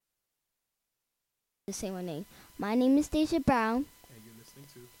Say my name. My name is Deja Brown, And you're listening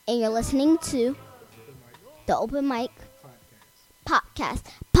to and you're listening to Open Mic the Open Mic Podcast. Podcast.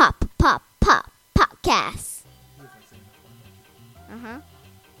 Pop podcast. He was like saying that Uh huh.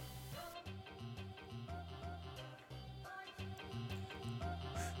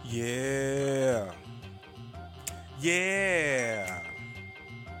 Yeah. Yeah.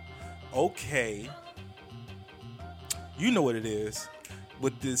 Okay. You know what it is.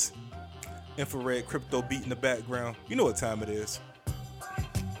 With this infrared crypto beat in the background. You know what time it is.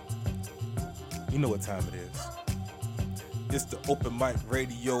 You know what time it is. It's the Open Mic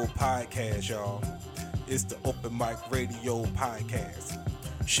Radio Podcast, y'all. It's the Open Mic Radio Podcast.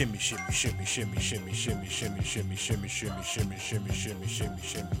 Shimmy, shimmy, shimmy, shimmy, shimmy, shimmy, shimmy, shimmy, shimmy, shimmy, shimmy, shimmy, shimmy, shimmy,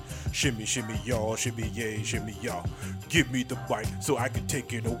 shimmy, shimmy, shimmy, y'all, shimmy, yay, shimmy, y'all. Give me the mic so I can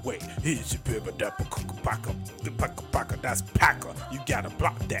take it away. Here's your baby, that's Packer. You gotta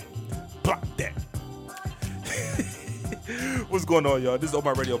block that. Block that. What's going on, y'all? This is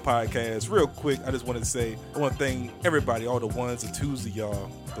Open Mic Radio Podcast. Real quick, I just want to say, I want to thank everybody, all the ones and twos of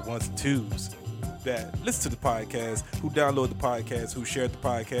y'all, the ones and twos that listen to the podcast, who download the podcast, who shared the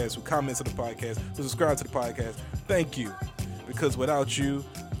podcast, who comments on the podcast, who subscribe to the podcast. Thank you. Because without you,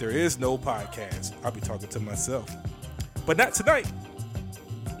 there is no podcast. I'll be talking to myself. But not tonight.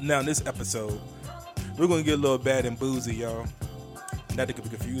 Now, in this episode, we're going to get a little bad and boozy, y'all. Not to be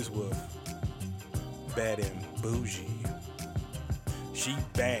confused with bad and bougie. She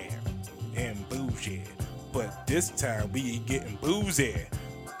bad and bougie. But this time, we getting boozy.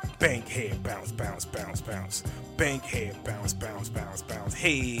 Bank head bounce, bounce, bounce, bounce. Bank head bounce, bounce, bounce, bounce.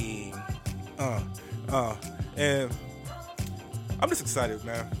 Hey, and I'm just excited,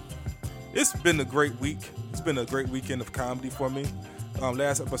 man. It's been a great week. It's been a great weekend of comedy for me.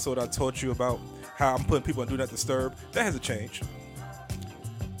 Last episode I told you about how I'm putting people on Do Not Disturb. That hasn't changed.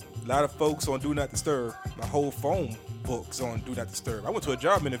 A lot of folks on Do Not Disturb. My whole phone book's on Do Not Disturb. I went to a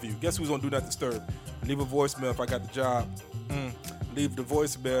job interview. Guess who's on Do Not Disturb? Leave a voicemail if I got the job. Leave the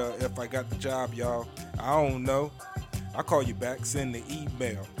voicemail if I got the job, y'all. I don't know. I'll call you back. Send the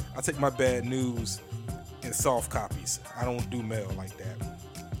email. I take my bad news in soft copies. I don't do mail like that.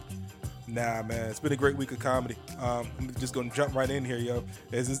 Nah, man. It's been a great week of comedy. I'm just going to jump right in here, yo.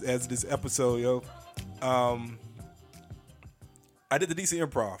 As this episode, yo. I did the DC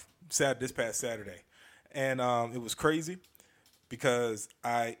Improv this past Saturday. And it was crazy because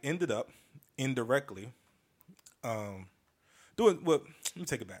I ended up indirectly doing what? Let me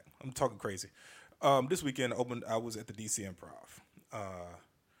take it back. I'm talking crazy. This weekend I was at the DC Improv. A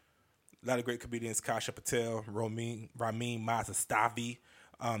lot of great comedians: Kasha Patel, Ramin Mazastavi,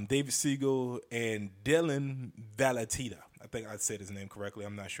 David Siegel, and Dylan Valatita. I think I said his name correctly.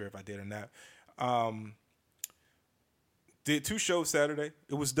 I'm not sure if I did or not. Did 2 shows Saturday.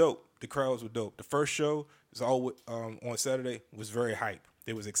 It was dope. The crowds were dope. The first show was all on Saturday was very hype.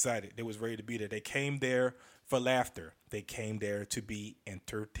 They was excited. They was ready to be there. They came there for laughter. They came there to be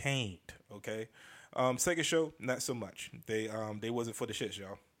entertained. Okay. Second show, not so much. They wasn't for the shits,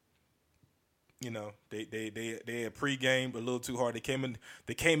 y'all. You know, they had pregame a little too hard. They came in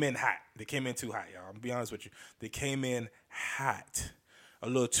hot. They came in too hot, y'all. I'm gonna be honest with you. They came in hot. A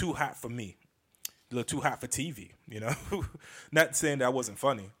little too hot for me. A little too hot for TV, you know. Not saying that I wasn't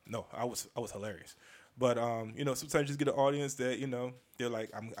funny. No, I was hilarious. But you know, sometimes you just get an audience that, you know, they're like,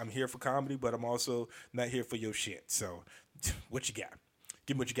 I'm here for comedy, but I'm also not here for your shit. So, what you got?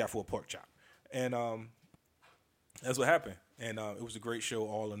 Give me what you got for a pork chop. And that's what happened. And it was a great show,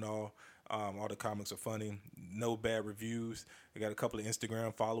 all in all. All the comics are funny. No bad reviews. I got a couple of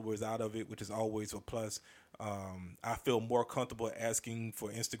Instagram followers out of it, which is always a plus. I feel more comfortable asking for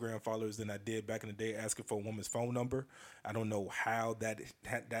Instagram followers than I did back in the day asking for a woman's phone number. I don't know how that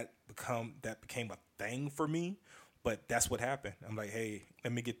became a thing for me, but that's what happened. I'm like, hey,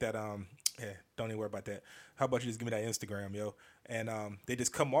 let me get that. Yeah, don't even worry about that. How about you just give me that Instagram, yo? And they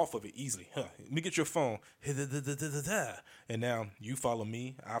just come off of it easily. Let me get your phone. And now you follow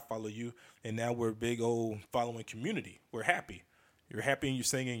me, I follow you, and now we're a big old following community. We're happy. You're happy and you're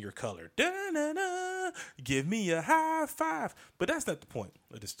singing your color. Da-na-na, give me a high five. But that's not the point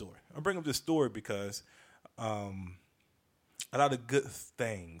of the story. I'm bringing up this story because a lot of good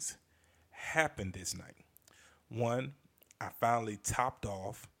things happened this night. One, I finally topped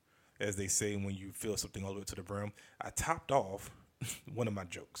off, as they say when you fill something all the way to the brim. I topped off one of my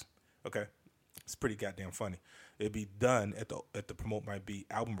jokes. Okay, it's pretty goddamn funny. It'll be done at the Promote My Beat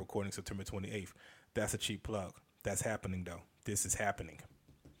album recording September 28th. That's a cheap plug. That's happening though. This is happening.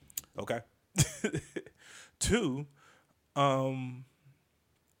 Okay. Two, I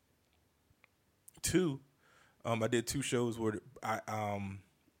did 2 shows where that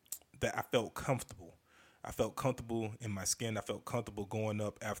I felt comfortable. I felt comfortable in my skin. I felt comfortable going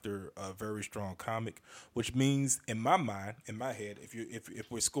up after a very strong comic, which means in my mind, in my head,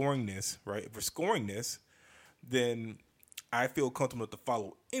 if we're scoring this, right? If we're scoring this, then I feel comfortable to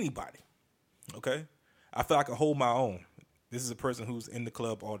follow anybody. Okay? I feel I can hold my own. This is a person who's in the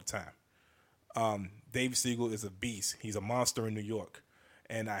club all the time. Dave Siegel is a beast. He's a monster in New York.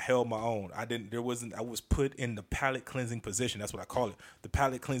 And I held my own. I was put in the palate cleansing position. That's what I call it. The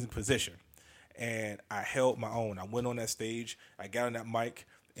palate cleansing position. And I held my own. I went on that stage. I got on that mic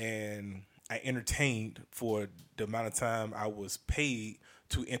and I entertained for the amount of time I was paid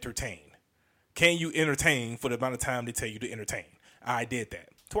to entertain. Can you entertain for the amount of time they tell you to entertain? I did that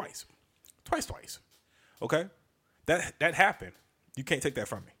twice. Okay? That happened. You can't take that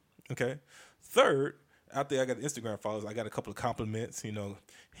from me. Okay? Third, out there I got the Instagram followers. I got a couple of compliments,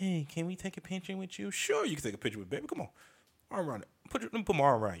 Hey, can we take a picture with you? Sure, you can take a picture with baby. Come on. Arm around it. Let me put my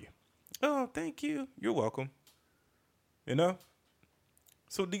arm around you. Oh, thank you. You're welcome.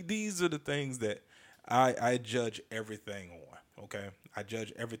 So these are the things that I judge everything on. Okay? I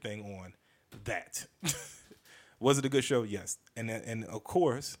judge everything on that. Was it a good show? Yes. And of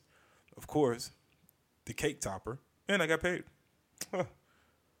course, the cake topper. And I got paid.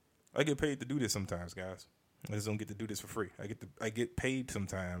 I get paid to do this sometimes, guys. I just don't get to do this for free. I get paid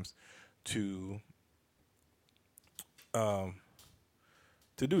sometimes to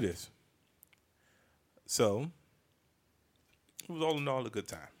do this. So it was all in all a good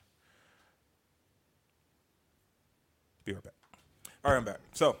time. Be right back. All right, I'm back.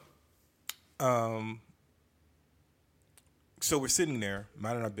 So we're sitting there,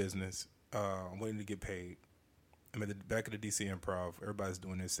 minding our business. I'm waiting to get paid. I'm at the back of the DC Improv. Everybody's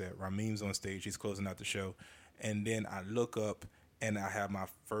doing this set. Rameem's on stage. He's closing out the show. And then I look up, and I have my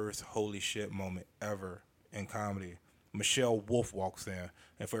first holy shit moment ever in comedy. Michelle Wolf walks in.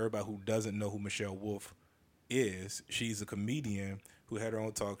 And for everybody who doesn't know who Michelle Wolf is, she's a comedian who had her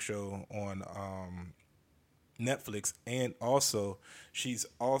own talk show on Netflix, and also she's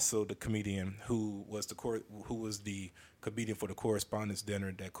also the comedian who was the comedian for the Correspondents'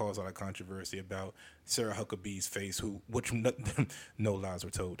 Dinner that caused a lot of controversy about Sarah Huckabee's face, which no lies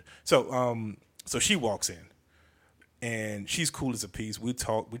were told. So she walks in, and she's cool as a piece. We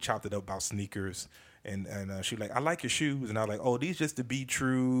chopped it up about sneakers, and she like, I like your shoes, and I was like, oh, these just the Be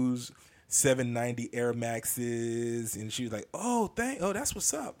Trues 790 Air Maxes, and she was like, oh, that's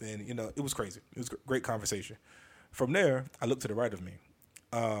what's up, and it was crazy. It was a great conversation. From there, I look to the right of me,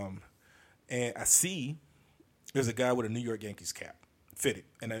 and I see there's a guy with a New York Yankees cap, fitted,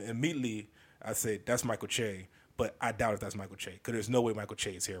 and immediately I said, that's Michael Che, but I doubt if that's Michael Che, because there's no way Michael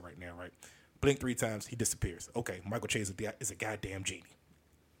Che is here right now, right? Blink 3 times, he disappears. Okay, Michael Che is a goddamn genie.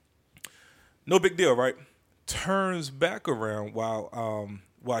 No big deal, right? Turns back around while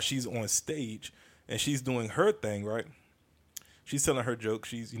she's on stage and she's doing her thing, right? She's telling her joke.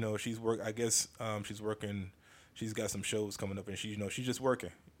 She's she's working. She's got some shows coming up, and she's just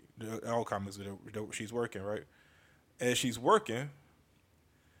working. All comics, she's working, right? As she's working,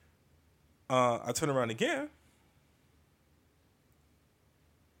 I turn around again,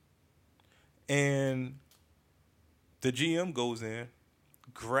 and the GM goes in,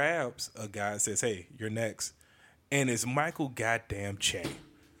 grabs a guy and says, hey, you're next. And it's Michael goddamn Che,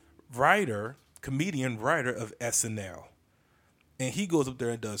 comedian writer of SNL. And he goes up there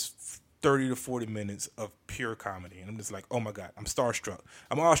and does 30 to 40 minutes of pure comedy. And I'm just like, oh my God, I'm starstruck.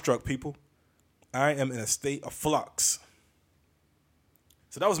 I'm awestruck, people. I am in a state of flux.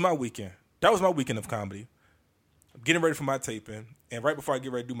 So that was my weekend. That was my weekend of comedy. I'm getting ready for my taping. And right before I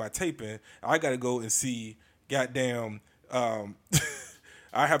get ready to do my taping, I got to go and see goddamn, I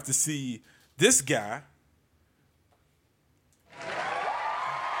have to see this guy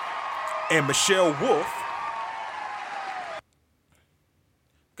and Michelle Wolf.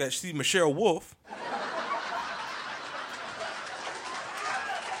 Got to see Michelle Wolf.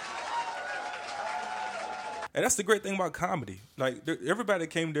 And that's the great thing about comedy. Like, everybody that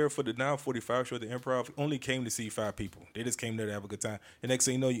came there for the 945 show at the Improv only came to see 5 people. They just came there to have a good time. And next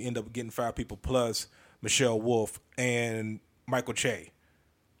thing you know, you end up getting 5 people plus Michelle Wolf and Michael Che.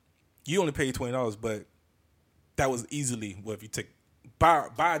 You only paid $20, but that was easily, if you take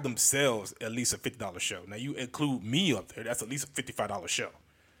by themselves, at least a $50 show. Now you include me up there, that's at least a $55 show.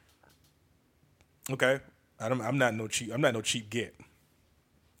 Okay, I'm not no cheap get.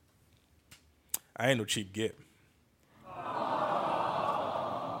 I ain't no cheap get.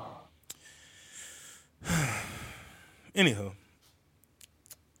 Anywho,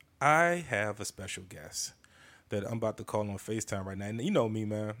 I have a special guest that I'm about to call on FaceTime right now. And you know me,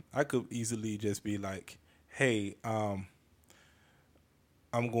 man. I could easily just be like, hey,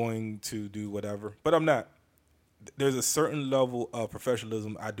 I'm going to do whatever, but I'm not. There's a certain level of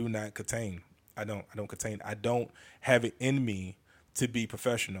professionalism I do not contain. I don't contain. I don't have it in me to be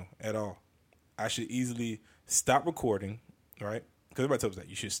professional at all. I should easily stop recording, right? Because everybody tells me that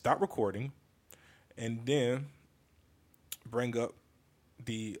you should stop recording, and then bring up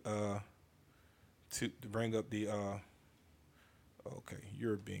the okay,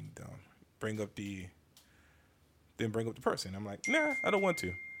 you're being dumb. Bring up the person. I'm like, nah, I don't want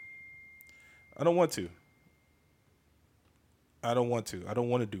to. I don't want to. I don't want to. I don't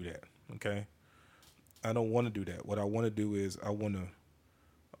want to do that. Okay. I don't want to do that. What I want to do is I want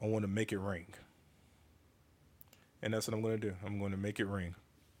to make it ring. And that's what I'm going to do. I'm going to make it ring.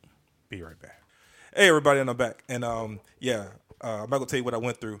 Be right back. Hey everybody, and I'm back. And I'm not gonna tell you what I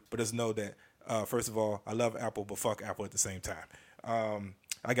went through, but just know that first of all, I love Apple, but fuck Apple at the same time.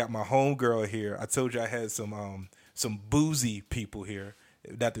 I got my homegirl here. I told you I had some boozy people here,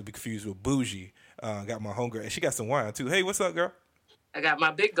 not to be confused with bougie. Got my homegirl, and she got some wine too. Hey, what's up, girl? I got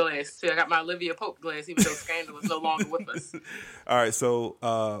my big glass too. I got my Olivia Pope glass, even though Scandal is no longer with us. All right, so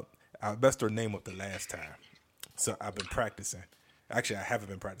I messed her name up the last time, so I've been practicing. Actually, I haven't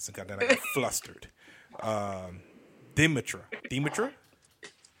been practicing because then I got flustered. Demetria.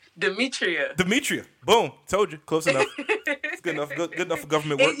 Boom. Told you. Close enough. It's good enough. Good enough for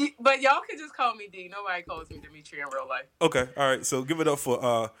government work. But y'all can just call me D. Nobody calls me Demetria in real life. Okay. All right. So give it up for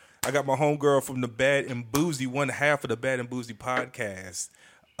I got my homegirl from the Bad and Boozy, one half of the Bad and Boozy podcast.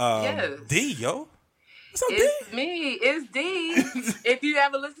 Yes. D, yo. What's up, It's D? me. It's D. If you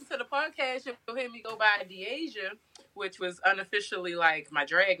ever listen to the podcast, you'll hear me go by DeAsia, which was unofficially like my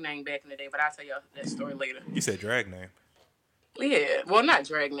drag name back in the day, but I'll tell y'all that story later. You said drag name. Yeah, well, not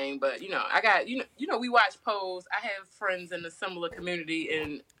drag name, but I got we watch Pose. I have friends in a similar community,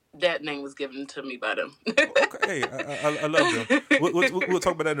 and that name was given to me by them. Okay, I love them. We'll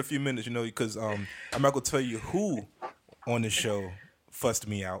talk about that in a few minutes, because I'm not gonna tell you who on the show fussed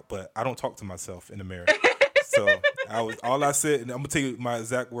me out, but I don't talk to myself in the mirror. So all I said, and I'm gonna tell you my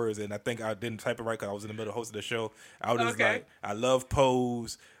exact words, and I think I didn't type it right because I was in the middle of hosting the show. I was just like, I love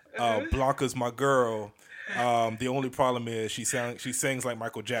Pose. Blanca's my girl. The only problem is she sings like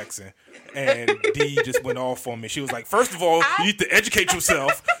Michael Jackson, and D just went off on me. She was like, first of all, you need to educate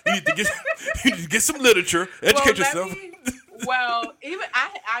yourself. You need to get some literature. Educate yourself. Even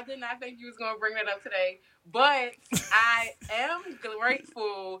I did not think you was gonna bring that up today, but I am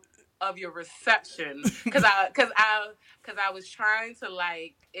grateful of your reception because I was trying to,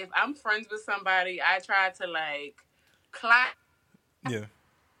 like, if I'm friends with somebody, I try to like clap. Yeah.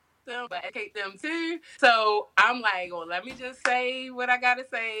 Them, but educate them too. So I'm like, well, let me just say what I gotta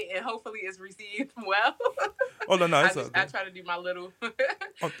say, and hopefully it's received well. Oh no, I try to do my little,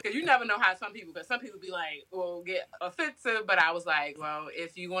 because you never know how some people be like, well, get offensive. But I was like, well,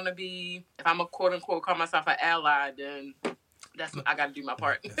 if I'm a quote unquote call myself an ally, then I got to do my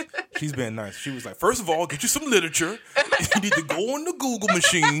part. Yes. She's been nice. She was like, first of all, get you some literature. You need to go on the Google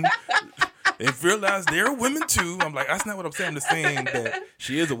machine and realize there are women too. I'm like, that's not what I'm saying. I'm just saying that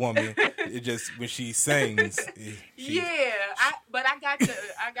she is a woman. It just when she sings. But I got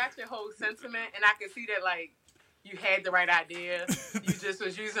your whole sentiment, and I can see that, like, you had the right idea. You just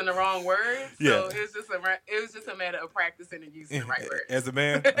was using the wrong words. So it was just a matter of practicing and using the right words. As a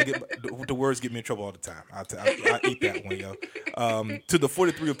man, the words get me in trouble all the time. I eat that one, yo. To the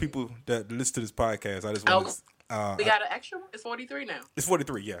 43 of people that listen to this podcast, I just want to. We got an extra one? It's 43 now. It's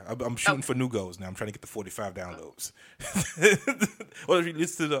 43, yeah. I'm shooting for new goals now. I'm trying to get the 45 downloads. Well, you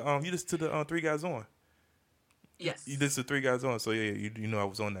listen to the Three Guys On. Yes. You listen to Three Guys On, so yeah, you know I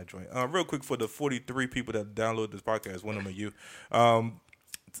was on that joint. Real quick, for the 43 people that download this podcast, one of them are you.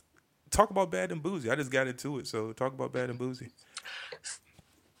 Talk about Bad and Boozy. I just got into it, so talk about Bad and Boozy.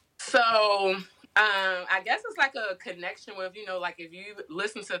 So, I guess it's like a connection with, like if you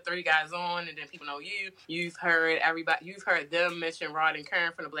listen to Three Guys On and then people know you've heard them mention Rod and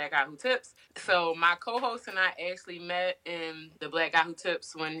Karen from the Black Guy Who Tips. So my co-host and I actually met in the Black Guy Who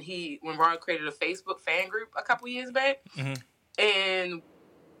Tips when Rod created a Facebook fan group a couple years back. Mm-hmm. And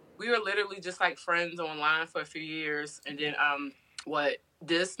we were literally just like friends online for a few years. And then,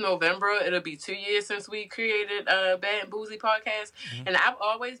 this November, it'll be 2 years since we created a Bad and Boozy podcast. Mm-hmm. And I've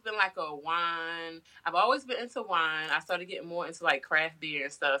always been like I've always been into wine. I started getting more into like craft beer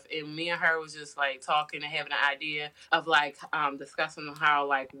and stuff. And me and her was just like talking and having an idea of like discussing how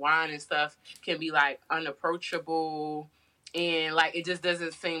like wine and stuff can be like unapproachable. And like it just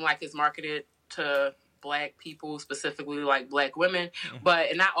doesn't seem like it's marketed to Black people, specifically like Black women.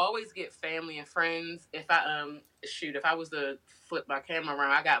 And I always get family and friends. If I was to flip my camera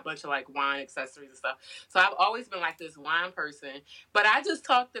around, I got a bunch of like wine accessories and stuff. So I've always been like this wine person. But I just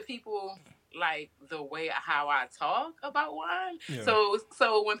talk to people like the way how I talk about wine. Yeah.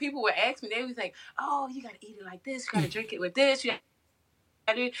 So when people would ask me, they would think, "Oh, you gotta eat it like this. You gotta drink it with this."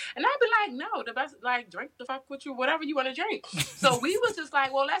 And I'd be like, "No, the best, like, drink the fuck with you, whatever you want to drink." So we was just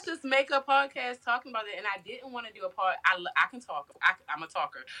like, "Well, let's just make a podcast talking about it." And I didn't want to do a part. I can talk. I'm a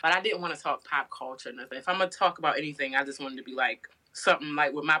talker, but I didn't want to talk pop culture or nothing. If I'm gonna talk about anything, I just wanted to be like something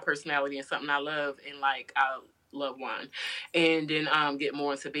like with my personality and something I love, and like I love wine, and then get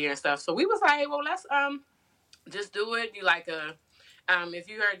more into beer and stuff. So we was like, "Well, let's just do it." You like a if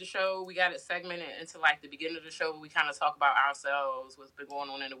you heard the show, we got it segmented into like the beginning of the show. We kind of talk about ourselves, what's been going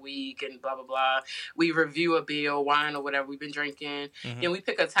on in the week, and blah blah blah. We review a beer, wine, or whatever we've been drinking. Mm-hmm. And we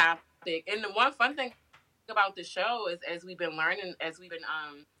pick a topic. And the one fun thing about the show is, as we've been learning, as we've been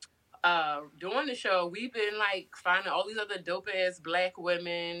doing the show, we've been like finding all these other dope ass Black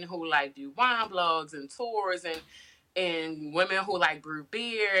women who like do wine blogs and tours, and women who like brew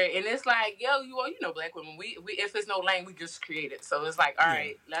beer, and it's like, yo, you know, Black women, we if it's no lane, we just create it. So it's like, all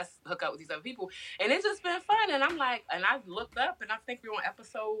right, let's hook up with these other people, and it's just been fun. And I'm like, and I looked up, and I think we're on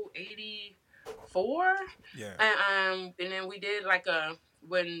episode 84. Yeah. And then we did like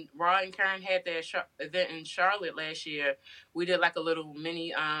when Rod and Karen had their event in Charlotte last year, we did like a little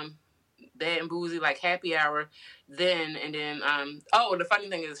mini Bad and Boozy like happy hour then, and then the funny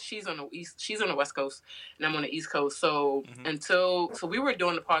thing is she's on the West Coast and I'm on the East Coast, so we were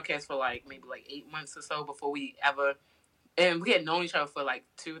doing the podcast for like maybe like 8 months or so before we ever, and we had known each other for like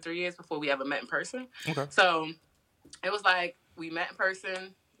 2 or 3 years before we ever met in person. Okay. So it was like we met in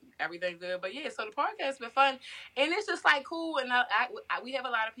person, everything good. But yeah, so the podcast's been fun, and it's just like cool. And we have a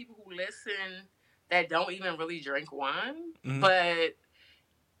lot of people who listen that don't even really drink wine, but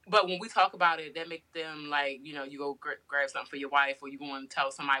when we talk about it, that makes them like, you know, you go grab something for your wife, or you go and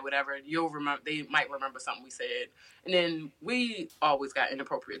tell somebody whatever, you'll remember. They might remember something we said, and then we always got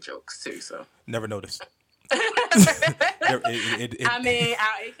inappropriate jokes too. So never noticed. I mean,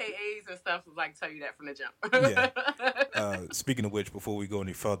 our AKAs and stuff was like tell you that from the jump. Yeah. Speaking of which, before we go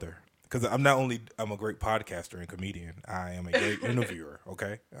any further, because I'm a great podcaster and comedian, I am a great interviewer.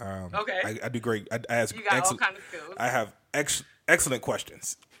 Okay. Okay. I do great. I ask. You got all kind of skills. I have excellent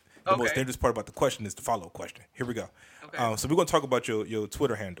questions. The most dangerous part about the question is the follow-up question. Here we go. Okay. So we're going to talk about your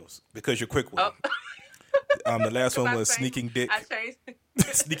Twitter handles because you're quick with them. The last one was Sneaking Dick. I changed.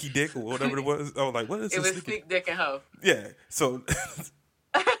 Sneaky Dick or whatever it was. Oh, like, what is it? It was Sneak Dick and Hoe. Yeah. So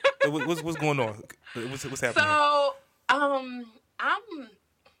what's going on? What's happening? So,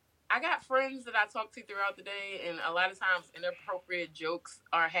 I got friends that I talk to throughout the day, and a lot of times inappropriate jokes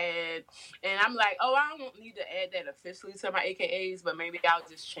are had. And I'm like, oh, I don't need to add that officially to my AKAs, but maybe I'll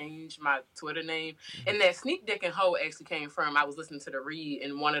just change my Twitter name. And that Sneak Dick and Hoe actually came from, I was listening to the read,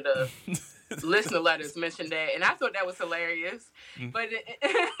 and one of the listener letters mentioned that, and I thought that was hilarious. But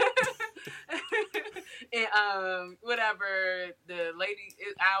and whatever, the lady,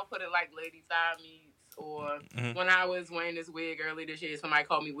 I'll put it like Lady Thigh Meats. Or when I was wearing this wig early this year, somebody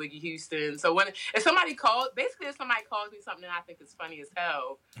called me Wiggy Houston. So if somebody calls me something that I think is funny as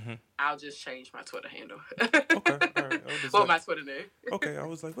hell, I'll just change my Twitter handle. Okay, all right. Well, my Twitter name. Okay, I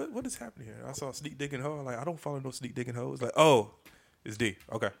was like, what is happening here? I saw Sneak Dick and Hoe. Like, I don't follow no Sneak Dick and Hoe. It's like, oh, it's D.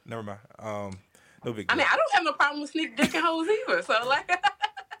 Okay, never mind. No big deal. I mean, I don't have no problem with Sneak Dick and Hoes either. So like,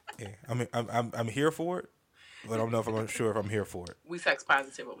 yeah, I mean, I'm here for it, but I don't know if I'm sure if I'm here for it. We sex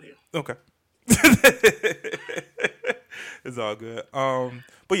positive over here. Okay. It's all good.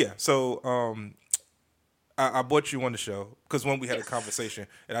 But yeah, so I brought you on the show because when we had a conversation,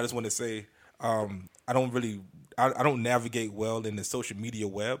 and I just want to say, I don't navigate well in the social media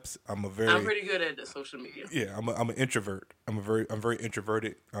webs. I'm pretty good at the social media. Yeah, I'm an introvert. I'm very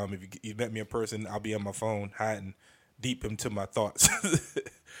introverted. If you met me in person, I'll be on my phone hiding deep into my thoughts.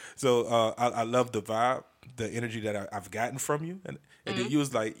 So I love the vibe, the energy that I've gotten from you, and then you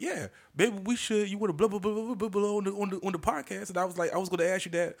was like, yeah, baby, we should. You would have blah blah blah blah blah on the podcast, and I was like, I was going to ask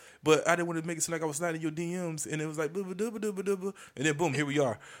you that, but I didn't want to make it seem like I was sliding your DMs, and it was like blah blah blah blah blah blah, and then boom, here we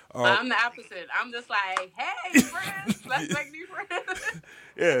are. I'm the opposite. I'm just like, hey, friends, let's make new friends.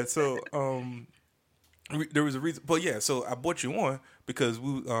 Yeah. So there was a reason, but yeah. So I brought you on because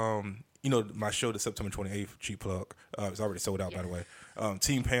we you know, my show, the September 28th, cheap plug. It's already sold out, by the way.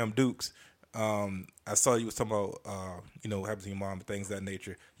 Team Pam Dukes. I saw you was talking about, you know, what happens to your mom and things of that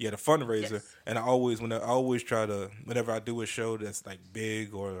nature. You had a fundraiser, and I always try to, whenever I do a show that's like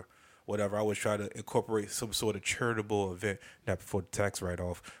big or whatever. I always try to incorporate some sort of charitable event, not before the tax write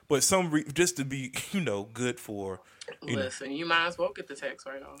off, but just to be, good for. Listen, you might as well get the tax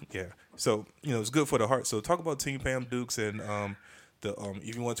write-off. Yeah. So it's good for the heart. So talk about Team Pam Dukes and the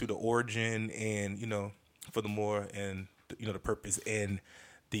if you want to, the origin and for the more and the purpose and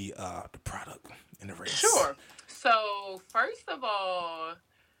the product and the race. Sure. So first of all,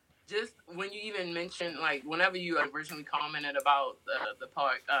 just when you even mentioned, like, whenever you originally commented about the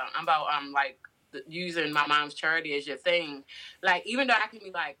part about using my mom's charity as your thing, like, even though I can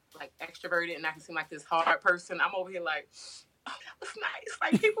be like extroverted and I can seem like this hard person, I'm over here like, oh, that was nice.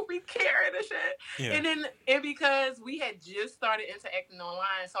 Like, people be caring and shit. Yeah. And because we had just started interacting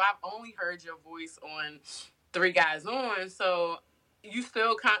online, so I've only heard your voice on Three Guys On, so you're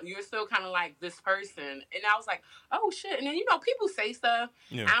still kind of like this person. And I was like, oh shit. And then people say stuff.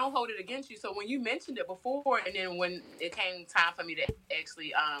 Yeah. I don't hold it against you. So when you mentioned it before, and then when it came time for me to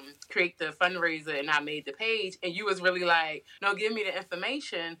actually create the fundraiser and I made the page, and you was really like, no, give me the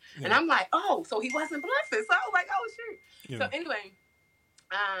information. Yeah. And I'm like, oh, so he wasn't bluffing. So I was like, oh shoot. Yeah. So anyway,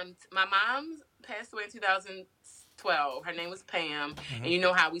 my mom passed away in 2012. Her name was Pam. Mm-hmm. And you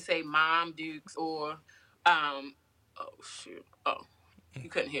know how we say Mom Dukes or oh shoot! Oh, you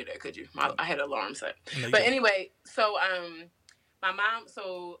couldn't hear that, could you? I had an alarm set. No, but anyway, so my mom.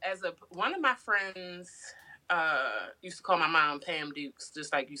 So one of my friends used to call my mom Pam Dukes,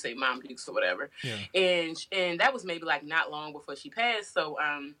 just like you say Mom Dukes or whatever. Yeah. And that was maybe like not long before she passed. So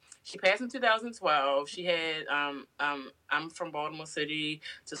she passed in 2012. She had I'm from Baltimore City,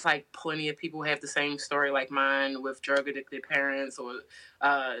 just like plenty of people have the same story like mine with drug addicted parents or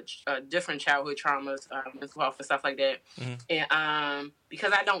different childhood traumas, mental health and stuff like that. Mm-hmm. And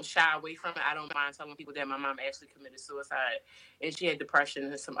because I don't shy away from it, I don't mind telling people that my mom actually committed suicide and she had depression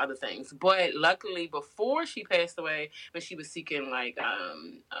and some other things. But luckily, before she passed away, when she was seeking like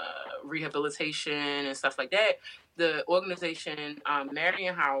rehabilitation and stuff like that, the organization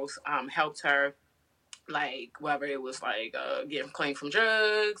Marion House helped her, like whether it was like getting clean from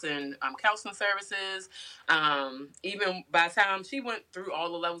drugs and counseling services. Even by the time she went through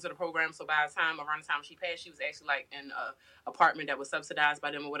all the levels of the program, so by the time around the time she passed, she was actually like in a apartment that was subsidized by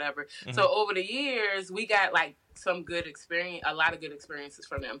them or whatever. Mm-hmm. So over the years, we got like some good experience, a lot of good experiences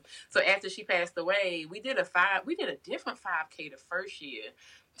from them. So after she passed away, we did a different 5K the first year,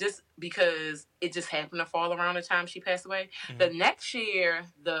 just because it just happened to fall around the time she passed away. Mm-hmm. The next year,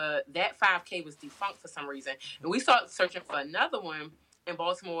 that 5K was defunct for some reason. And we started searching for another one in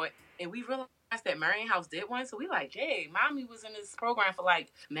Baltimore, and we realized that Marion House did one. So we like, hey, mommy was in this program for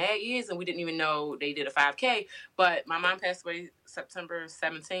like mad years, and we didn't even know they did a 5K. But my mom passed away September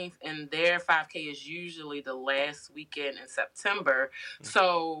 17th, and their 5K is usually the last weekend in September. Mm-hmm.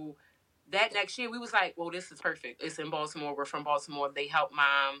 So that next year, we was like, well, this is perfect. It's in Baltimore. We're from Baltimore. They help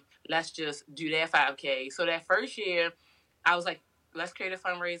mom. Let's just do their 5K. So that first year, I was like, let's create a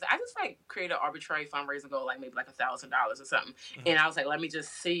fundraiser. I just like create an arbitrary fundraiser goal, like maybe like $1,000 or something. Mm-hmm. And I was like, let me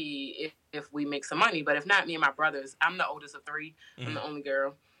just see if we make some money. But if not, me and my brothers, I'm the oldest of three. Mm-hmm. I'm the only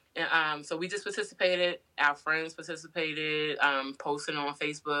girl. And so we just participated. Our friends participated, posting on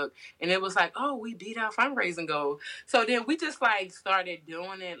Facebook. And it was like, oh, we beat our fundraising goal. So then we just like started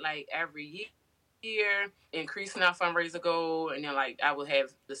doing it like every year, increasing our fundraiser goal. And then like I would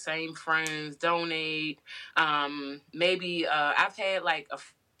have the same friends donate. Maybe I've had like a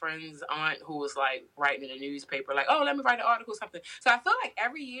friend's aunt who was like writing in a newspaper, like, oh, let me write an article or something. So I feel like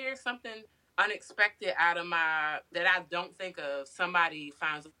every year something unexpected out of that I don't think of, somebody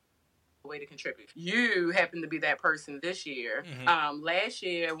finds a way to contribute. You happen to be that person this year. Mm-hmm. Last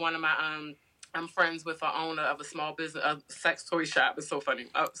year, one of my I'm friends with an owner of a small business, a sex toy shop. It's so funny,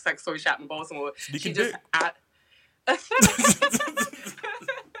 a sex toy shop in Baltimore. She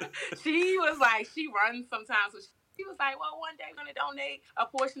was like, she runs sometimes. She was like, well, one day we're going to donate a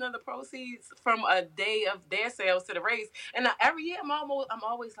portion of the proceeds from a day of their sales to the race. And every year I'm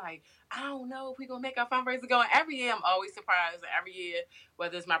always like, I don't know if we're going to make our fundraiser go. And every year I'm always surprised. And every year,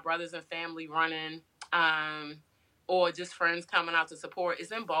 whether it's my brothers and family running, or just friends coming out to support.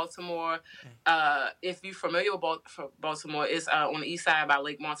 It's in Baltimore. If you're familiar with Baltimore, it's on the east side by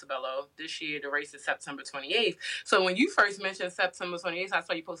Lake Montebello. This year, the race is September 28th. So when you first mentioned September 28th, I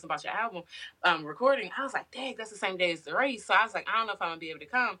saw you posting about your album recording. I was like, dang, that's the same day as the race. So I was like, I don't know if I'm going to be able to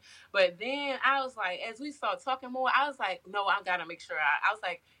come. But then I was like, as we started talking more, I was like, no, I got to make sure. I was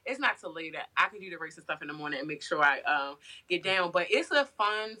like, it's not till later. I can do the race and stuff in the morning and make sure I get down. But it's a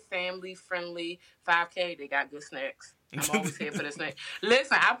fun, family-friendly 5K. They got good snacks. I'm always here for the snack.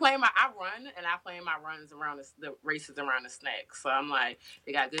 Listen, I run and I plan my runs around the races around the snacks. So I'm like,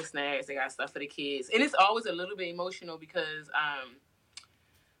 they got good snacks. They got stuff for the kids. And it's always a little bit emotional because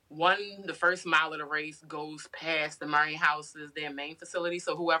the first mile of the race goes past the Marion Houses, their main facility.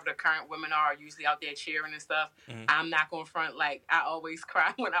 So whoever the current women are usually out there cheering and stuff. Mm-hmm. I'm not going to front, like, I always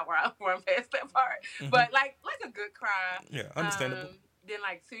cry when I run past that part. Mm-hmm. But, like a good cry. Yeah, understandable. Then,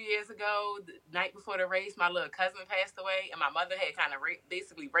 like, 2 years ago, the night before the race, my little cousin passed away, and my mother had kind of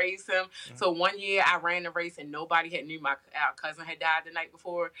basically raised him. Mm-hmm. So one year, I ran the race, and nobody had knew our cousin had died the night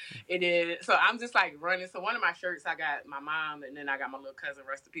before. It did. So I'm just, like, running. So one of my shirts, I got my mom, and then I got my little cousin,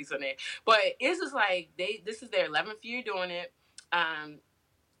 rest in peace, on there. But it's just, like, this is their 11th year doing it.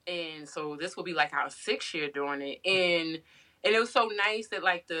 And so this will be, like, our 6th year doing it. And it was so nice that,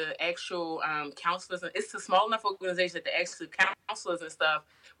 like, the actual counselors, it's a small enough organization that the actual counselors and stuff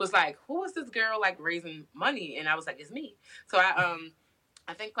was like, who is this girl, like, raising money? And I was like, it's me. So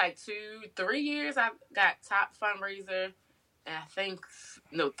I think, like, 3 years I got top fundraiser. And I think,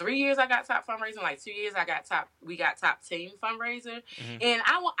 3 years I got top fundraiser. Like 2 years we got top team fundraiser. Mm-hmm. And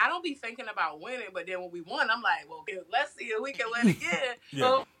I don't be thinking about winning, but then when we won, I'm like, well, let's see if we can win again. Yeah.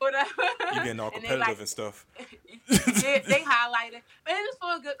 Or whatever. You're getting all competitive and stuff. Yeah, they highlighted. And it's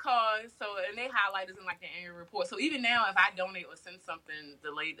for a good cause. So, and they highlighted in, like, the annual report. So even now, if I donate or send something,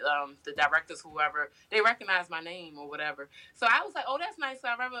 the directors, whoever, they recognize my name or whatever. So I was like, oh, that's nice. So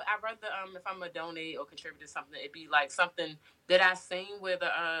I rather if I'm gonna donate or contribute to something, it'd be like something that I've seen where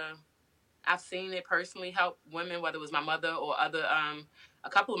I've seen it personally help women, whether it was my mother or other, a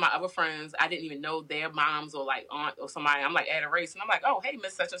couple of my other friends, I didn't even know their moms or, like, aunt or somebody. I'm, like, at a race, and I'm like, oh, hey,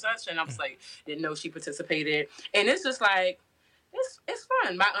 Miss such and such, and I was like, didn't know she participated, and it's just like, it's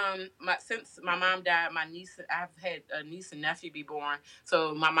fun. Since my mom died, I've had a niece and nephew be born,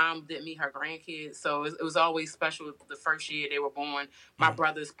 so my mom didn't meet her grandkids, so it was always special the first year they were born. My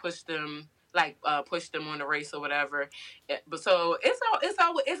brothers pushed them on the race or whatever. But so it's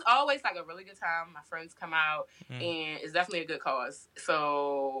always like a really good time. My friends come out, and it's definitely a good cause.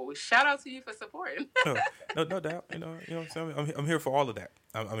 So shout out to you for supporting. no doubt. You know what I'm saying? I'm here for all of that.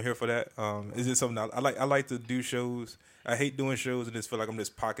 I'm here for that. Is it something I like? I like to do shows. I hate doing shows and just feel like I'm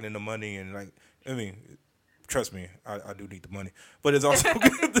just pocketing the money and, like, I mean, trust me, I do need the money, but it's also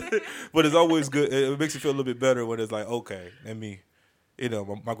good. But it's always good. It makes you feel a little bit better when it's like, okay, let me. You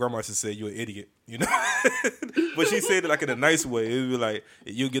know, my grandma used to say, "You're an idiot," you know, but she said it like in a nice way. It would be like,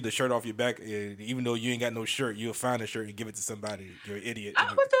 you'll get the shirt off your back, and even though you ain't got no shirt, you'll find a shirt and give it to somebody. You're an idiot.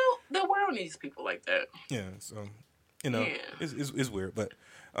 But the world needs people like that. Yeah, so it's weird, but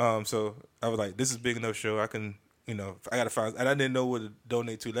so I was like, this is a big enough show. I can, I gotta find, and I didn't know what to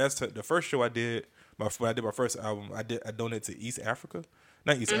donate to. The first show I did, when I did my first album, I donated to East Africa,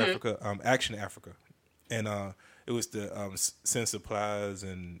 not East Africa, Action Africa, and it was to send supplies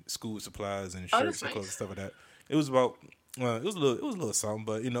and school supplies and shirts and clothes and stuff like that. It was about it was a little something,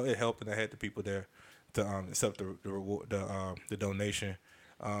 but it helped, and I had the people there to accept the reward, the donation.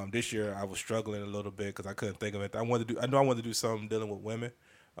 This year I was struggling a little bit because I couldn't think of it. I know I wanted to do something dealing with women.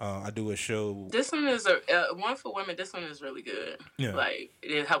 I do a show. This one is one for women. This one is really good. Yeah. Like,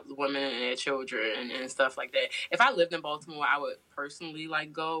 it helps women and their children and stuff like that. If I lived in Baltimore, I would personally,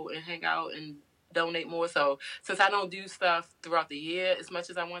 like, go and hang out and donate more. So since I don't do stuff throughout the year as much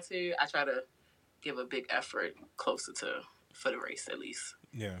as I want to, I try to give a big effort closer for the race at least.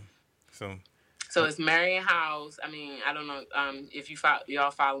 Yeah. So it's Marion House. I mean, I don't know if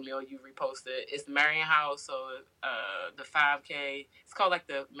y'all follow me or you repost it. It's Marion House. So the 5K. It's called, like,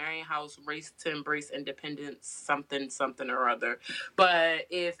 the Marion House Race to Embrace Independence something or other. But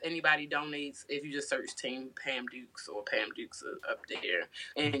if anybody donates, if you just search Team Pam Dukes or Pam Dukes up there,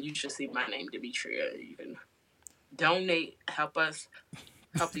 and you should see my name, Demetria. You can donate, help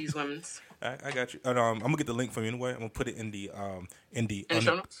these women. I got you. And, I'm gonna get the link from you anyway. I'm gonna put it in the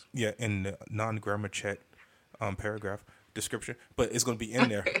show notes. Yeah, in the non-grammar chat paragraph description. But it's gonna be in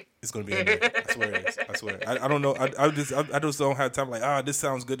there. It's gonna be in there. I swear it is. I swear. I don't know. I just don't have time. Like, this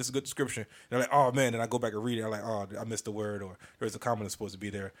sounds good. This is a good description. And I'm like, oh man. And I go back and read it. I'm like, I missed a word, or there's a comment that's supposed to be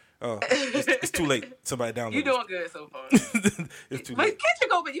there. It's too late. Somebody download. You're doing good so far. It's too late. But can't you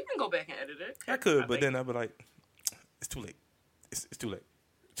go? But you can go back and edit it. I could, but then I'd be like, it's too late. It's too late.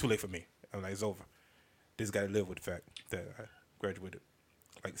 Too late for me. I'm like, it's over. Just got to live with the fact that I graduated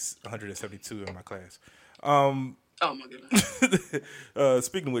like 172 in my class. Oh my goodness.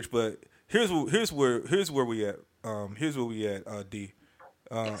 Speaking of which, but here's where we at. Here's where we at. D.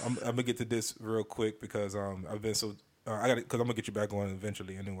 I'm gonna get to this real quick because I've been so because I'm gonna get you back on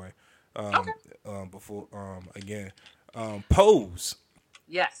eventually anyway. Okay. Before again, Pose.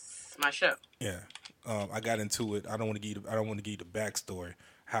 Yes, my show. Yeah. I got into it. I don't want to give you the backstory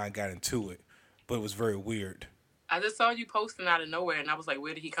how I got into it, but it was very weird. I just saw you posting out of nowhere, and I was like,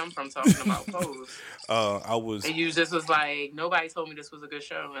 where did he come from talking about Pose? I was. And you just was like, nobody told me this was a good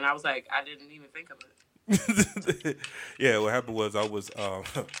show. And I was like, I didn't even think of it. Yeah, what happened was I was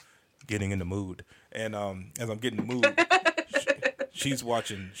getting in the mood, and as I'm getting in the mood, she's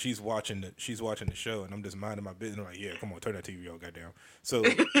watching the show, and I'm just minding my business. I'm like, yeah, come on, turn that TV on, goddamn. So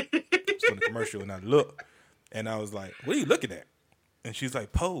it's on the commercial, and I look, and I was like, what are you looking at? And she's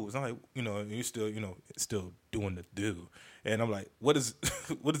like, Pose. I'm like, you're still, still doing the do. And I'm like, what is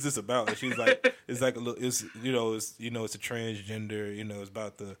this about? And she's like, it's like a little, it's a transgender, it's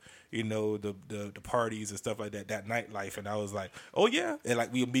about the, the parties and stuff like that nightlife. And I was like, oh yeah. And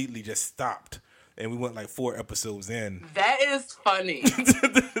like, we immediately just stopped. And we went like 4 episodes in. That is funny.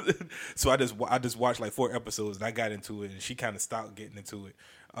 So I just watched like 4 episodes, and I got into it, and she kind of stopped getting into it.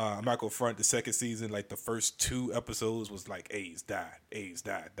 I'm not gonna front, the second season, like the first 2 episodes was like AIDS died.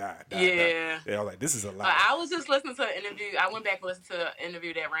 Yeah. And I was like, this is a lot. I was just listening to an interview. I went back and listened to an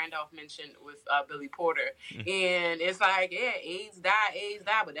interview that Randolph mentioned with Billy Porter, and it's like, yeah, AIDS died,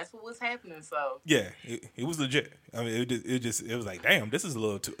 but that's what was happening. So yeah, it was legit. I mean, it was like, damn, this is a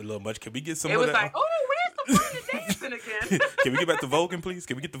little much. Can we get some? It was of that? like, oh, where's the fun of dancing again? Can we get back to Vulcan, please?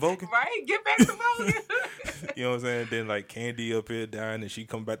 Can we get to Vulcan? Right, get back to Vulcan. You know what I'm saying? Then like Candy up here dying, and she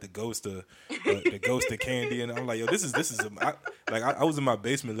come back to ghost of Candy, and I'm like, yo, this is I was in my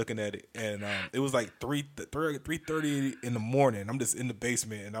basement looking at it, and it was like 3:30 in the morning. I'm just in the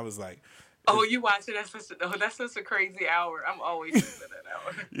basement, and I was like, oh, you watch it? That's such a crazy hour. I'm always at that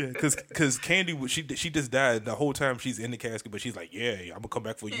hour. Yeah, because Candy, she just died the whole time she's in the casket, but she's like, yeah, I'm gonna come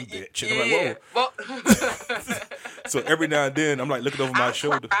back for you, bitch. And I'm like, whoa. Well, so every now and then, I'm like looking over my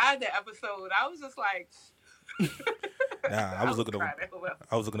shoulder. I cried that episode. I was just like. Nah, I was looking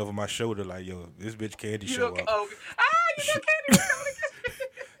over my shoulder like, yo, this bitch Candy you show know, up. Oh, you know Candy.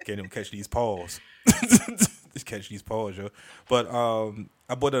 Can't even catch these paws. Just catch these paws, yo. But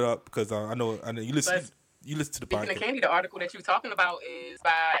I brought it up because I know you listen. You listen to the podcast. Speaking of Candy, the article that you're talking about is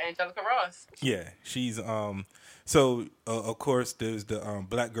by Angelica Ross. Yeah, she's So of course, there's the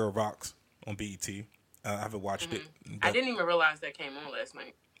Black Girl Rocks on BET. I haven't watched it. I didn't even realize that came on last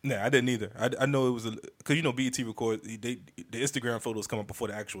night. Nah, I didn't either. I know it was because BET records the Instagram photos come up before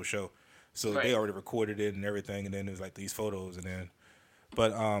the actual show, so right. They already recorded it and everything, and then there's like these photos, and then,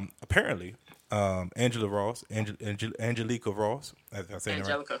 but apparently, Angelica Ross, I say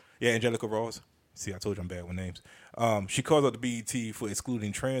Angelica. Right? Yeah, Angelica Ross. See, I told you I'm bad with names. She calls out the BET for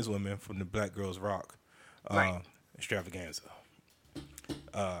excluding trans women from the Black Girls Rock extravaganza.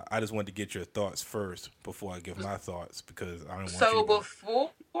 I just wanted to get your thoughts first before I give my thoughts because I don't want So before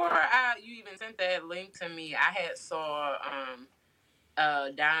you even sent that link to me, I had saw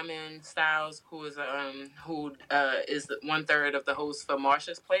Diamond Styles, who is 1/3 of the host for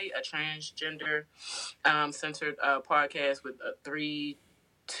Marsha's Plate, a transgender centered podcast with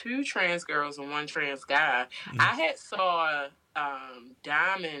 2 trans girls and 1 trans guy. Mm-hmm. I had saw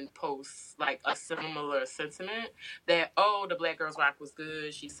Diamond posts like a similar sentiment that, oh, the Black Girls Rock was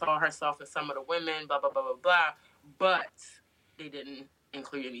good. She saw herself in some of the women, blah, blah, blah, blah, blah. But they didn't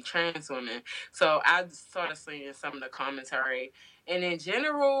include any trans women. So I started seeing some of the commentary. And in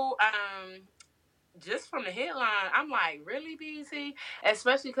general, just from the headline, I'm like, really, BET?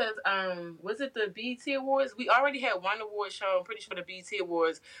 Especially because, was it the BET Awards? We already had one award show, I'm pretty sure the BET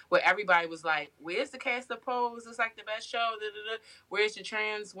Awards, where everybody was like, where's the cast of Pose? It's like the best show. Da, da, da. Where's the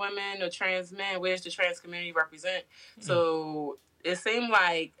trans women or trans men? Where's the trans community represent? Mm-hmm. So it seemed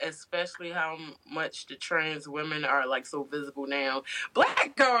like, especially how much the trans women are like so visible now,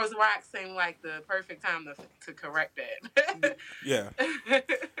 Black Girls Rock seemed like the perfect time to correct that. Yeah.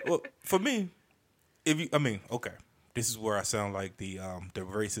 Well, for me, okay, this is where I sound like the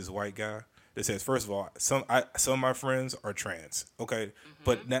racist white guy that says, first of all, some of my friends are trans, okay, mm-hmm.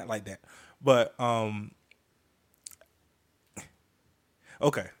 but not like that. But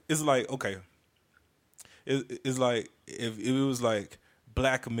okay, it's like it's like if it was like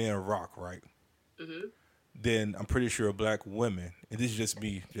black men rock, right? Mm-hmm. Then I'm pretty sure black women, and this is just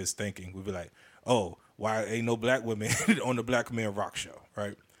me just thinking, would be like, oh, why ain't no black women on the Black Men Rock show,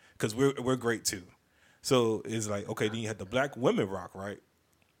 right? Because we're great too. So it's like, okay, then you have the black women rock, right?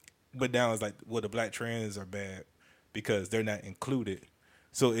 But now it's like, well, the black trans are bad because they're not included.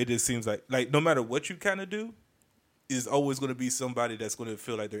 So it just seems like no matter what you kind of do, is always going to be somebody that's going to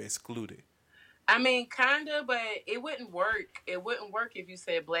feel like they're excluded. I mean, kind of, but it wouldn't work. It wouldn't work if you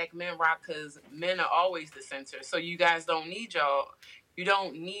said black men rock because men are always the center. So you guys don't need y'all. You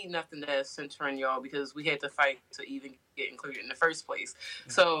don't need nothing that's centering y'all because we had to fight to even get included in the first place.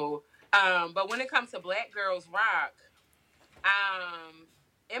 Mm-hmm. So... but when it comes to Black Girls Rock,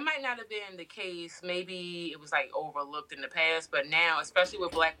 it might might not have been the case. Maybe it was like overlooked in the past, but now, especially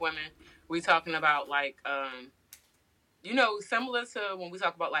with Black women, we talking about like similar to when we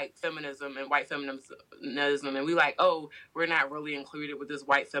talk about like feminism and white feminism, and we like, oh, we're not really included with this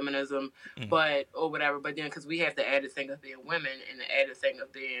white feminism, but or whatever. But then because we have the added thing of being women and the added thing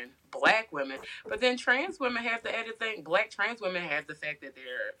of being Black women, but then trans women have the added thing. Black trans women have the fact that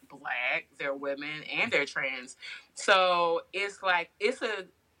they're Black, they're women, and they're trans. So it's like it's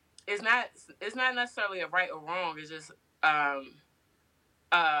not necessarily a right or wrong. It's just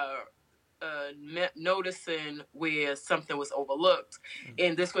noticing where something was overlooked,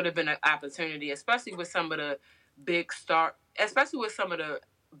 and this would have been an opportunity, especially with some of the biggest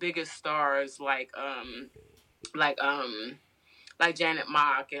stars like Janet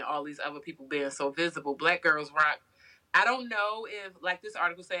Mock and all these other people being so visible. Black Girls Rock. I don't know if, like this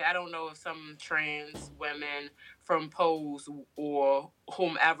article said, I don't know if some trans women from Pose or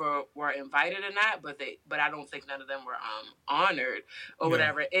whomever were invited or not, but I don't think none of them were honored or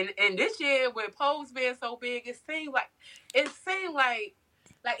whatever. And this year with Pose being so big, it seemed like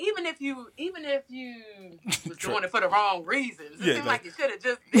even if you was doing it for the wrong reasons, it seemed like you should have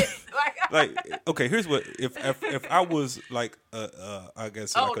just did it. Like okay, here's what if I was like I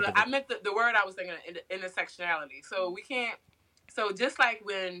guess I meant the word I was thinking intersectionality. So we can't. So just like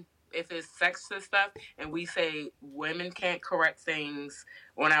if it's sexist stuff and we say women can't correct things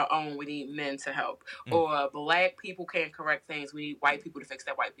on our own, we need men to help. Or Black people can't correct things, we need white people to fix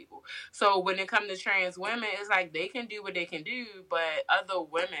that white people. So when it comes to trans women, it's like they can do what they can do, but other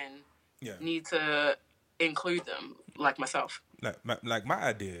women need to include them, like myself. Like my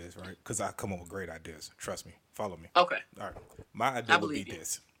idea is, right, because I come up with great ideas. Trust me. Follow me. Okay. All right. My idea would be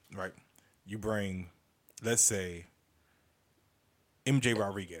this, right? You bring, let's say, MJ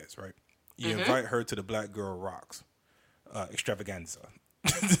Rodriguez, right? You invite her to the Black Girl Rocks extravaganza,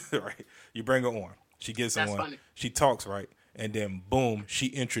 right? You bring her on. She gets on. Funny. She talks, right? And then, boom, she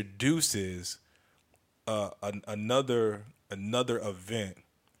introduces another event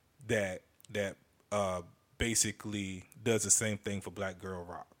that basically does the same thing for Black Girl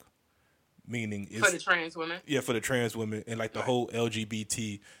Rock. Meaning it's for the trans women. Yeah, for the trans women and like the whole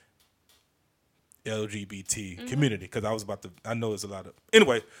LGBT community. Because I know there's a lot of.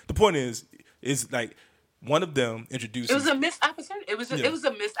 Anyway, the point is like one of them introduces. It was a missed opportunity. It was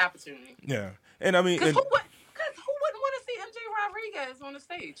a missed opportunity. Yeah, and I mean, who wouldn't want to see MJ Rodriguez on the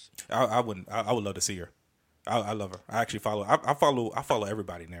stage? I wouldn't. I would love to see her. I love her. I actually follow. I follow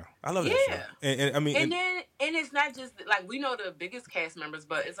everybody now. I love that show. And I mean, and it's not just like we know the biggest cast members,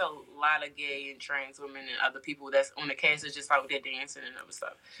 but it's a lot of gay and trans women and other people that's on the cast. It's just like they're dancing and other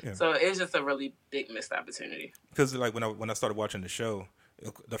stuff. Yeah. So it's just a really big missed opportunity. Because like when I started watching the show,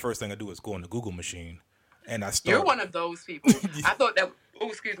 the first thing I do is go on the Google machine, and You're one of those people. I thought that. Oh,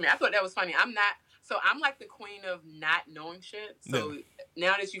 excuse me. I thought that was funny. I'm not. So I'm like the queen of not knowing shit. So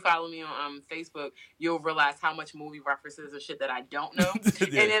now that you follow me on Facebook, you'll realize how much movie references or shit that I don't know.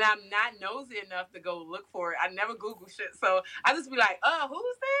 And then I'm not nosy enough to go look for it. I never Google shit. So I just be like,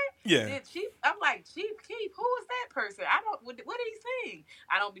 who's that? Yeah. I'm like, Chief Keef, who is that person? What did he sing?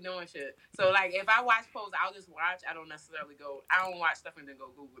 I don't be knowing shit. So like if I watch Pose, I'll just watch. I don't necessarily I don't watch stuff and then go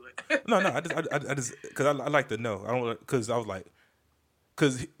Google it. No, I just, because I like to know. I don't, because I was like,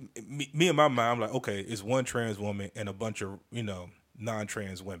 because me in my mind, I'm like, okay, it's one trans woman and a bunch of,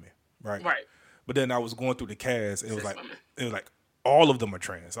 non-trans women, right? Right. But then I was going through the cast, and it was like all of them are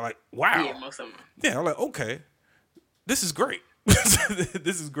trans. I'm like, wow. Yeah, most of them. Yeah, I'm like, okay, this is great.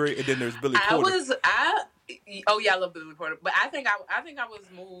 This is great. And then there's Billy Porter. I love Billy Porter, but I think I was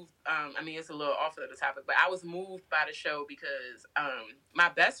moved. I mean, it's a little off of the topic, but I was moved by the show because my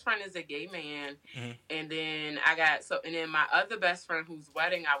best friend is a gay man, and then and then my other best friend whose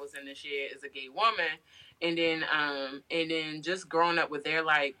wedding I was in this year is a gay woman, and then just growing up with their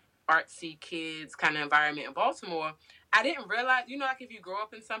like artsy kids kind of environment in Baltimore. I didn't realize, like if you grow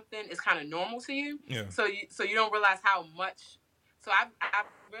up in something, it's kind of normal to you. Yeah. So you don't realize how much. So I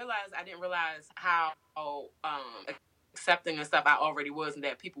realized I didn't realize how accepting and stuff I already was and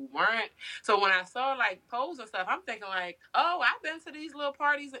that people weren't. So when I saw like Pose and stuff, I'm thinking like, oh, I've been to these little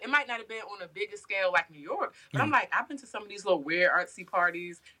parties. It might not have been on a bigger scale like New York, but I'm like, I've been to some of these little weird artsy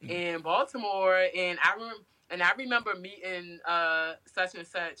parties in Baltimore, and I remember meeting such and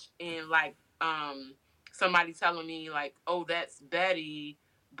such and like somebody telling me like, oh, that's Betty,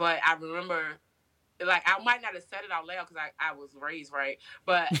 but I remember. Like, I might not have said it out loud because I was raised right,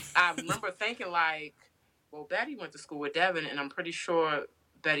 but I remember thinking, like, well, Betty went to school with Devin, and I'm pretty sure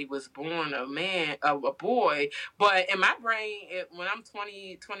Betty was born a boy. But in my brain, when I'm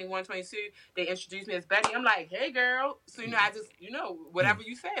 20, 21, 22, they introduced me as Betty. I'm like, hey, girl. So, I just, whatever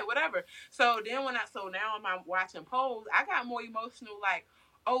you said, whatever. So then now I'm watching Pose, I got more emotional, like,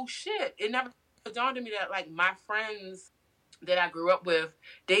 oh, shit. It never dawned on me that, like, my friends that I grew up with,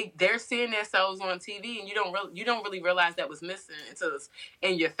 they're seeing themselves on TV, and you don't really realize that was missing until it's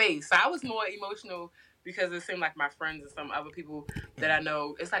in your face. So I was more emotional because it seemed like my friends and some other people that I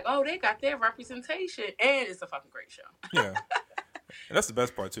know, it's like, oh, they got their representation, and it's a fucking great show. Yeah, and that's the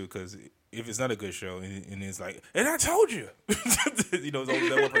best part too, because if it's not a good show and it's like, and I told you, it's always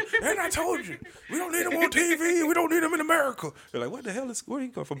that one person, and I told you, we don't need them on TV, we don't need them in America. They're like, what the hell where do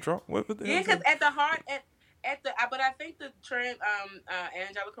you come from, Trump? What the hell? Yeah, because at the heart, but I think the trend,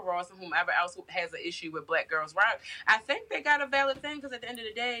 Angelica Ross and whomever else has an issue with Black Girls Rock, I think they got a valid thing, because at the end of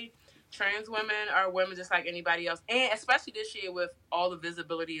the day, trans women are women just like anybody else, and especially this year with all the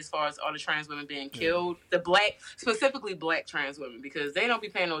visibility as far as all the trans women being killed, specifically black trans women, because they don't be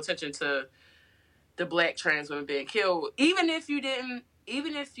paying no attention to the black trans women being killed. Even if you didn't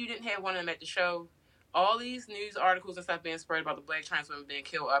have one of them at the show, all these news articles and stuff being spread about the black trans women being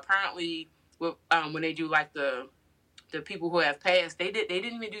killed, apparently, when they do like the people who have passed, they didn't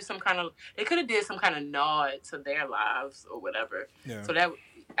even do they could have did some kind of nod to their lives or whatever. Yeah. So that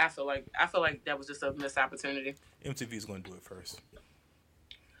I feel like that was just a missed opportunity. MTV is going to do it first.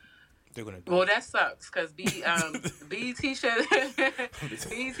 They're going to do Well, it. that sucks, because BET had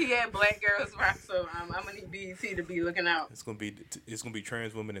Black Girls Rock, so I'm gonna need BET to be looking out. It's gonna be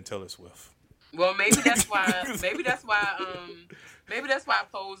trans women and Taylor Swift. Well, maybe that's why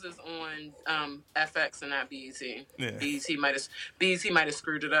Pose is on FX and not BET. Yeah. BET might have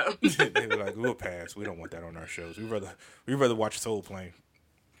screwed it up. They were like, we'll pass. We don't want that on our shows. We rather watch Soul Plane.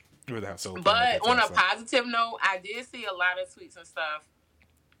 We rather have Soul Plane. But on a positive note, I did see a lot of tweets and stuff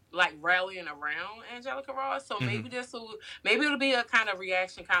like rallying around Angelica Ross. So maybe it'll be a kind of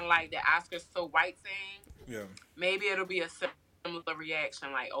reaction, kind of like the Oscars So White thing. Yeah. Maybe it'll be a similar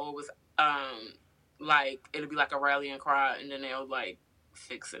reaction, like, oh, it was like it'll be like a rallying cry, and then they'll like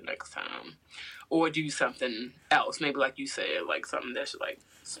fix it next time, or do something else. Maybe like you said, like something that's like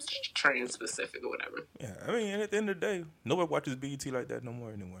trans specific or whatever. Yeah, I mean, at the end of the day, nobody watches BET like that no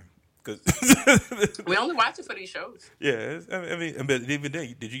more anymore. Cause we only watch it for these shows. Yeah, I mean, but even then,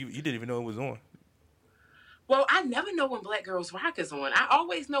 you didn't even know it was on. Well, I never know when Black Girls Rock is on. I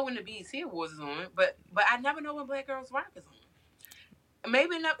always know when the BET Awards is on, but I never know when Black Girls Rock is on.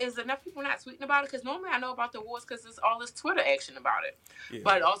 Maybe enough people not tweeting about it, because normally I know about the awards because there's all this Twitter action about it. Yeah.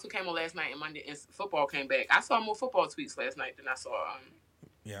 But it also came on last night, and Monday, and football came back. I saw more football tweets last night than I saw.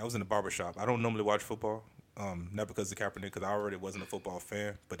 Yeah, I was in the barbershop. I don't normally watch football, not because of Kaepernick, because I already wasn't a football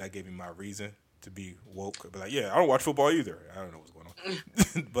fan, but that gave me my reason to be woke. But like, yeah, I don't watch football either. I don't know what's going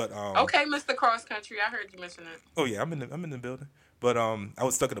on. But okay, Mr. Cross Country, I heard you mention it. Oh yeah, I'm in the building. But I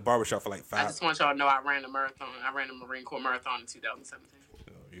was stuck in the barbershop for like 5. I just want y'all to know I ran a marathon. I ran the Marine Corps marathon in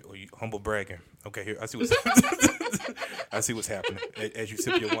 2017. You humble bragging. Okay, here I see what's happening as you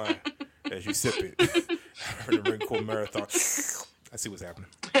sip your wine. As you sip it, I ran the Marine Corps marathon. I see what's happening.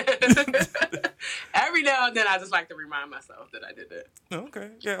 Every now and then, I just like to remind myself that I did that.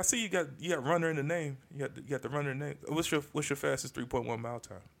 Okay, yeah, I see you got runner in the name. You got the runner in the name. What's your fastest 3.1 mile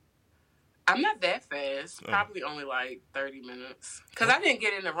time? I'm not that fast. Probably only like 30 minutes. Because I didn't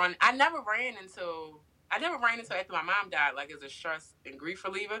get into running. I never ran until after my mom died, like as a stress and grief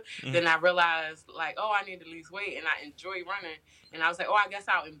reliever. Mm-hmm. Then I realized, like, oh, I need to lose weight, and I enjoy running. And I was like, oh, I guess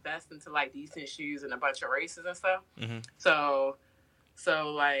I'll invest into like decent shoes and a bunch of races and stuff. Mm-hmm.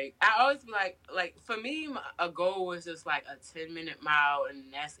 So like, I always be like for me, a goal was just like a 10-minute mile,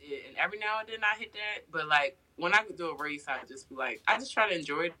 and that's it. And every now and then I hit that. But like when I do a race, I just be like, I just try to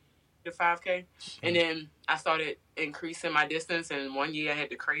enjoy the 5K. And then I started increasing my distance, and one year I had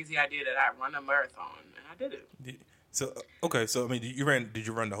the crazy idea that I'd run a marathon, and I did it. So okay, so I mean, did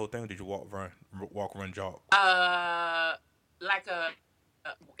you run the whole thing, or did you walk, run, jog?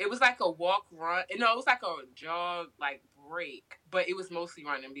 It was like a walk, run. No, it was like a jog, like break, but it was mostly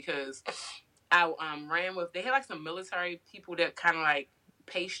running because I ran with. They had like some military people that kind of like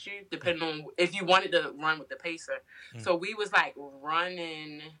paced you, depending on if you wanted to run with the pacer. Mm. So we was like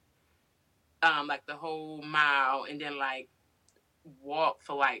running, like the whole mile, and then like walk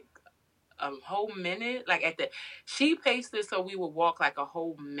for like a whole minute. Like she paced it so we would walk like a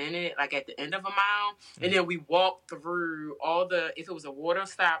whole minute, like at the end of a mile, and then we walked through if it was a water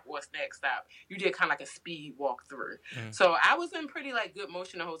stop or a snack stop, you did kind of like a speed walk through. So I was in pretty like good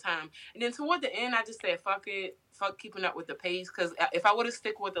motion the whole time, and then toward the end I just said fuck it, fuck keeping up with the pace, because if I would have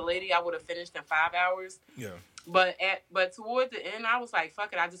stick with the lady, I would have finished in 5 hours. Yeah. but toward the end, I was like,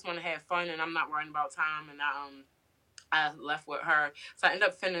 fuck it, I just want to have fun, and I'm not worrying about time, and I left with her, so I ended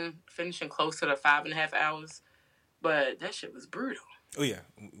up finishing close to the 5.5 hours, but that shit was brutal. Oh yeah,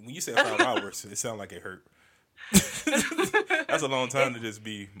 when you said 5 hours, it sounded like it hurt. That's a long time to just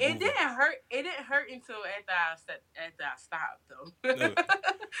be moving. It didn't hurt. It didn't hurt until after I stopped though. No.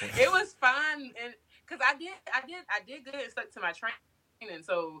 It was fun, and because I did good and stuck to my training.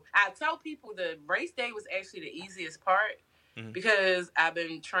 So I tell people the race day was actually the easiest part because I've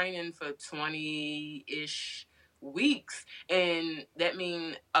been training for 20-ish weeks, and that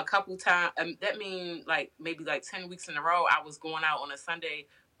mean a couple times. That mean like maybe like 10 weeks in a row. I was going out on a Sunday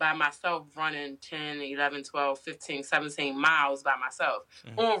by myself, running 10, 11, 12, 15, 17 miles by myself.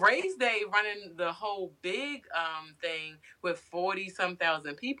 On race day, running the whole big thing with 40-some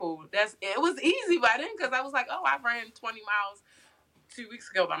thousand people, it was easy by then because I was like, oh, I ran 20 miles 2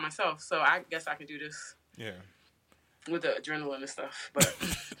 weeks ago by myself, so I guess I can do this. Yeah. With the adrenaline and stuff, but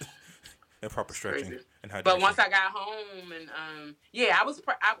and proper stretching crazy. And hydration. But once I got home and I was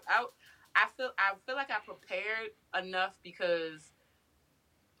I feel like I prepared enough because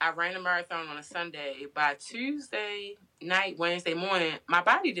I ran a marathon on a Sunday. By Tuesday night, Wednesday morning, my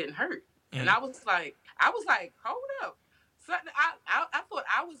body didn't hurt, and I was like, hold up. So I thought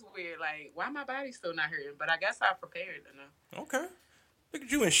I was weird. Like, why my body still not hurting? But I guess I prepared enough. Okay, look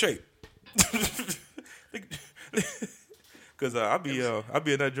at you in shape. Because I'll be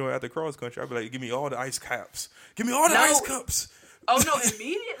in that joint at the cross country. I'll be like, give me all the ice caps. Give me all the ice cups. Oh, no,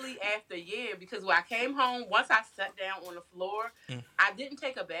 immediately after, because when I came home, once I sat down on the floor, I didn't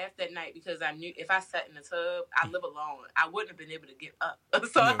take a bath that night because I knew if I sat in the tub, I live alone, I wouldn't have been able to get up.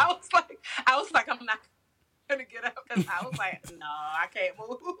 So I was like, I'm not going to get up because I was like, no, I can't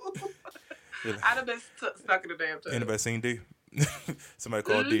move. Really? I'd have been stuck in the damn tub. Anybody seen D? Somebody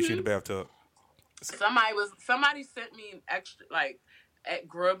called D, she in the bathtub. Somebody sent me extra, like, at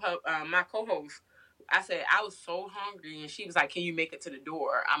Grubhub, my co-host. I said, I was so hungry, and she was like, can you make it to the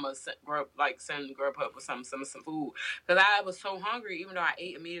door? I'm going to send Grubhub or some food. Because I was so hungry, even though I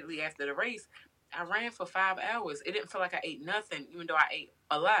ate immediately after the race. I ran for 5 hours. It didn't feel like I ate nothing, even though I ate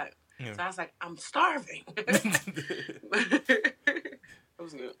a lot. Yeah. So I was like, I'm starving. It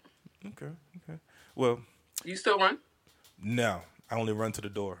was good. Okay. Well. You still run? No. I only run to the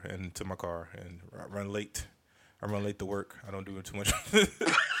door and to my car, and I run late. I run late to work. I don't do it too much.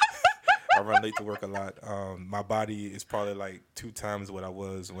 I run late to work a lot. My body is probably like 2 times what I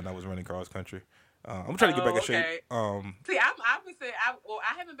was when I was running cross country. I'm trying to get back in shape. See, I'm opposite. I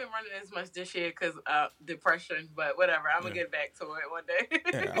haven't been running as much this year because depression, but whatever. I'm gonna get back to it one day.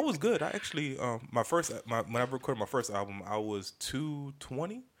 Yeah, I was good. I actually when I recorded my first album, I was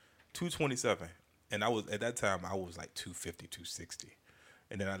 220, 227, and I was at that time I was like 250, 260,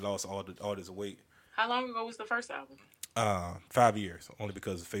 and then I lost all this weight. How long ago was the first album? 5 years, only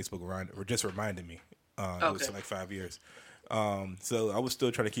because Facebook just reminded me. It was like 5 years. So I was still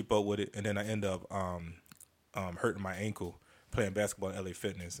trying to keep up with it, and then I ended up hurting my ankle playing basketball in LA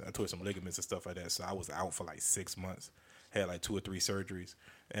Fitness. I tore some ligaments and stuff like that, so I was out for like 6 months. Had like 2 or 3 surgeries,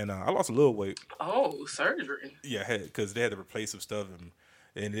 and I lost a little weight. Oh, surgery! Yeah, because they had to replace some stuff, and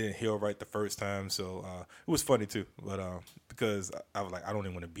it didn't heal right the first time. So it was funny too, but because I was like, I don't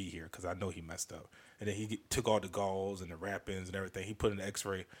even want to be here because I know he messed up. And then he took all the gauze and the wrappings and everything. He put in the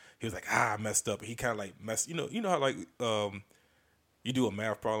X-ray. He was like, I messed up. He kind of like messed. You know how like you do a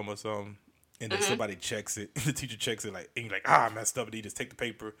math problem or something, and then somebody checks it. The teacher checks it, like, and you're like, I messed up. And he just take the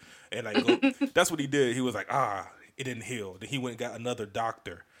paper and like go. That's what he did. He was like, it didn't heal. Then he went and got another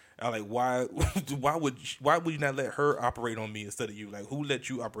doctor. I'm like, why would you not let her operate on me instead of you? Like, who let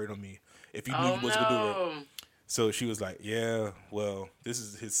you operate on me if you knew you was gonna do it? So she was like, yeah, well, this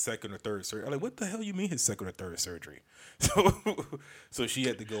is his second or third surgery. I'm like, what the hell you mean his second or third surgery? So she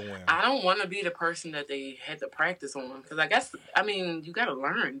had to go in. I don't want to be the person that they had to practice on because you got to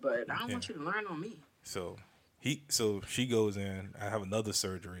learn, but I don't want you to learn on me. So she goes in. I have another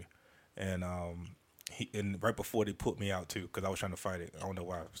surgery, and and right before they put me out too, because I was trying to fight it. I don't know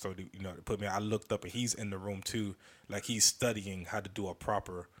why. So they put me out. I looked up and he's in the room too, like he's studying how to do a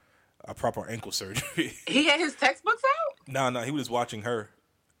proper ankle surgery. He had his textbooks out? No, he was watching her,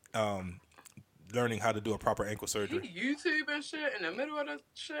 learning how to do a proper ankle surgery. He YouTube and shit in the middle of the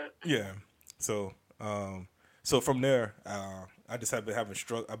shit. Yeah. So from there, I just have been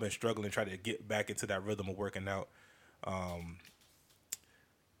I've been struggling trying to get back into that rhythm of working out,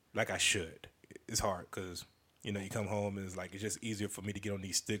 like I should. It's hard because you come home and it's just easier for me to get on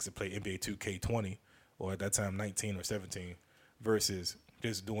these sticks and play NBA 2K20 or at that time 19 or 17 versus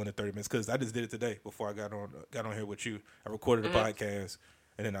just doing the 30 minutes, because I just did it today before I got on here with you. I recorded a podcast,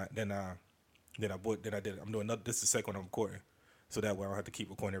 and then Then I'm doing another. This is the second one I'm recording, so that way I don't have to keep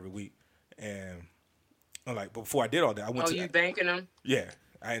recording every week. And I'm like, but before I did all that, I went Oh, to you banking them? yeah.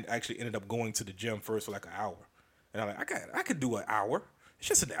 I actually ended up going to the gym first for like an hour, and I'm like, I could do an hour. It's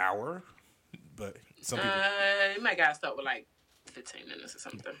just an hour, but some people, You might gotta start with like 15 minutes or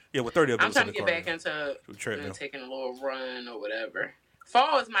something. yeah, with 30 of it. I'm trying to get back into treadmill. taking a little run or whatever.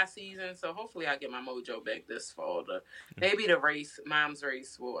 Fall is my season, so hopefully I get my mojo back this fall. Maybe the race, mom's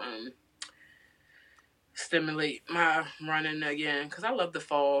race, will stimulate my running again, because I love the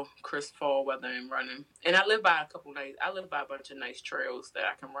fall, crisp fall weather and running. And I live by a bunch of nice trails that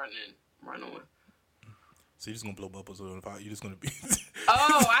I can run on. So you're just gonna blow bubbles on the pot. You're just gonna be.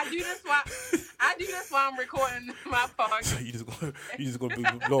 Oh, I do this while I'm recording my podcast. you just gonna be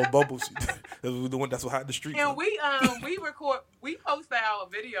blowing bubbles. That's what hot in the street. And we post our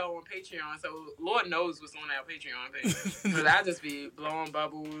video on Patreon, so Lord knows what's on our Patreon page. But I just be blowing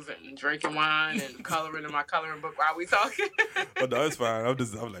bubbles and drinking wine and coloring in my coloring book while we talking. Oh no, it's fine.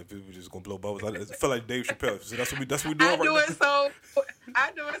 I'm like, people just gonna blow bubbles. I feel like Dave Chappelle. So that's what we doing I right do now.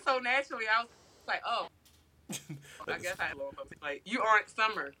 I do it so naturally. I was like, oh. I guess I blow bubbles. Like, you aren't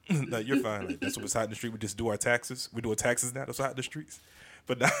Summer. No, you're fine. Like, that's what's hot in the street. We just do our taxes. We're doing taxes now. That's what's hot in the streets.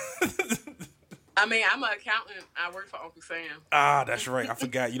 But now, I mean, I'm an accountant. I work for Uncle Sam. that's right. I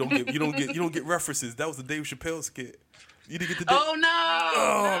forgot. You don't get references. That was the Dave Chappelle skit. You didn't get the. Oh no!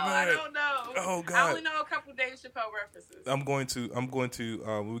 Oh, I man. don't know. Oh God! I only know a couple Dave Chappelle references. I'm going to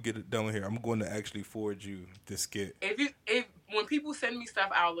when we get it done here, I'm going to actually forward you this skit. If when people send me stuff,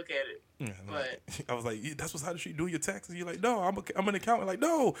 I'll look at it. Yeah, But I was like, that's what's hot in the street. Doing your taxes. You're like, no, I'm an accountant. Like,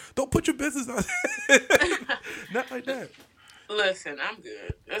 no, don't put your business on. Not like that. Listen, I'm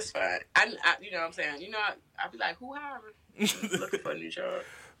good. That's fine. I you know what I'm saying. You know, I'll be like, who hiring? Looking for a new job.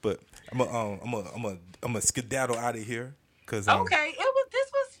 But I'm a skedaddle out of here because Okay,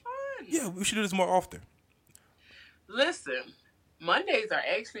 this was fun. yeah, we should do this more often. Listen, Mondays are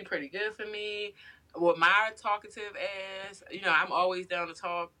actually pretty good for me. With my talkative ass, you know, I'm always down to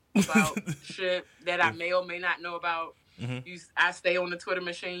talk about shit that I may or may not know about. Mm-hmm. I stay on the Twitter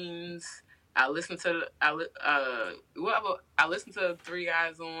machines. I listen to Three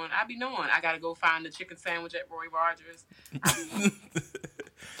Guys On. I be knowing I gotta go find the chicken sandwich at Roy Rogers.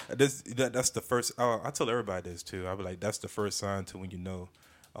 That's the first. I tell everybody this too. I be like, that's the first sign to when you know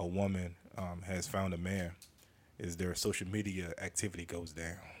a woman has found a man, is their social media activity goes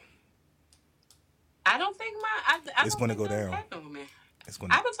down. I don't think It's going to go down. I've been talking to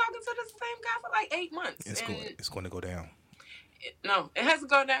the same guy for like 8 months. It's going to go down. No, it hasn't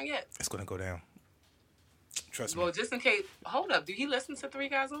gone down yet. It's going to go down. Trust me. Well, just in case, hold up. Do he listen to Three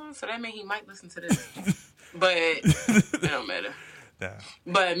Guys On? So that means he might listen to this. But it don't matter. Nah.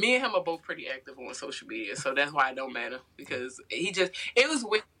 But me and him are both pretty active on social media, so that's why it don't matter. Because it was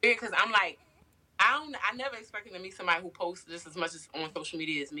weird because I'm like, I never expected to meet somebody who posts just as much as on social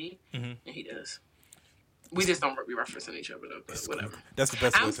media as me, and he does. We just don't be referencing each other though, but whatever. That's the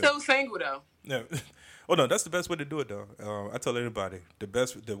best way I'm still single though. No. Oh no, that's the best way to do it though. I tell everybody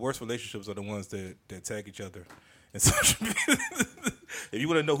the worst relationships are the ones that tag each other in social media. If you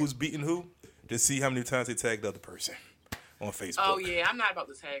want to know who's beating who, just see how many times they tagged the other person on Facebook. Oh yeah, I'm not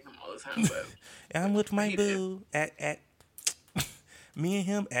about to tag him all the time, but I'm with my boo at me and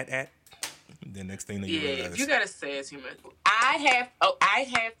him at. The next thing that you realize. If you gotta say it's human. I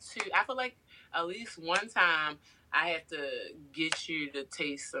feel like at least one time I have to get you to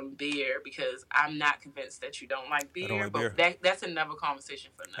taste some beer because I'm not convinced that you don't like beer. I don't like but beer. That's another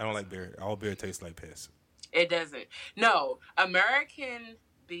conversation for another. I don't like beer. All beer tastes like piss. It doesn't. No, American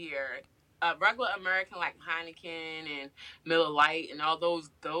beer, regular American like Heineken and Miller Lite and all those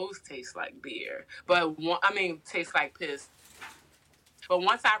taste like beer. But taste like piss. But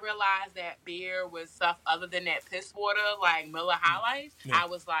once I realized that beer was stuff other than that piss water, like Miller High Life, I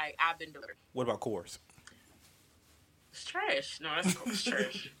was like, I've been delivered. What about Coors? It's trash. No, that's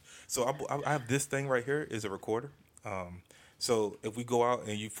trash. So I have this thing right here is a recorder. So if we go out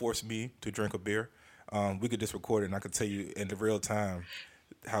and you force me to drink a beer, we could just record it and I could tell you in the real time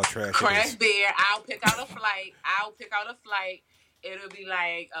how trash it is. Craft beer. I'll pick out a flight. It'll be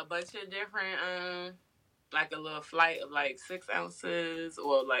like a bunch of different like a little flight of like 6 ounces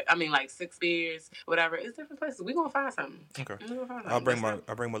or like 6 beers, whatever. It's different places. We gonna find something. Okay. I'll bring my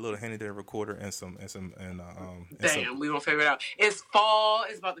little handy dandy recorder and we gonna figure it out. It's fall.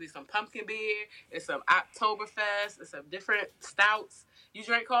 It's about to be some pumpkin beer. It's some Oktoberfest. It's some different stouts. You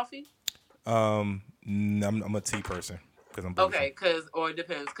drink coffee? I'm a tea person because I'm bougie. Okay, or it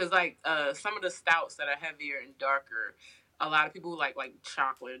depends. Cause like some of the stouts that are heavier and darker. A lot of people who like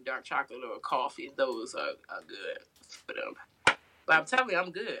chocolate, dark chocolate, or coffee. Those are good for them. But I'm telling you,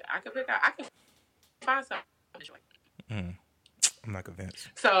 I'm good. I can pick out. find something. I'm not convinced.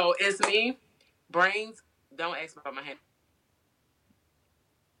 So it's me, Brains. Don't ask about my hand,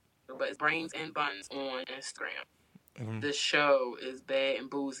 but it's Brains and Buns on Instagram. The show is Bad and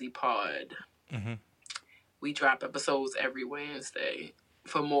Boozy Pod. We drop episodes every Wednesday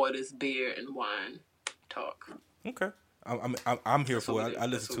for more of this beer and wine talk. Okay, I'm here for it. I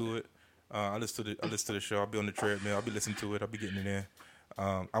listen to it. I listen to the show. I'll be on the treadmill. I'll be listening to it. I'll be getting it in.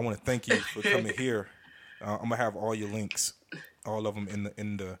 I want to thank you for coming here. I'm gonna have all your links, all of them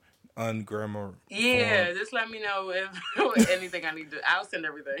in the ungrammar. Yeah, form. just let me know if anything I need to. I'll send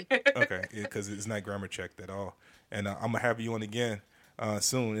everything. Okay, because it's not grammar checked at all. And I'm gonna have you on again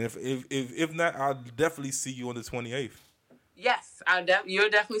soon. If not, I'll definitely see you on the 28th. Yes, you'll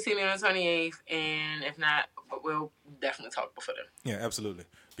definitely see me on the 28th, and if not, we'll definitely talk before then. Yeah, absolutely.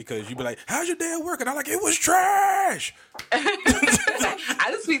 Because you be like, "How's your day at work?" And I'm like, "It was trash." I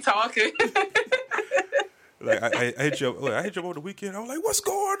just be talking. Like I hit you up over the weekend. I was like, "What's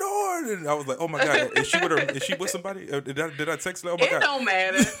going on?" And I was like, "Oh my god, is she with somebody? Did I text her? Oh my god, it don't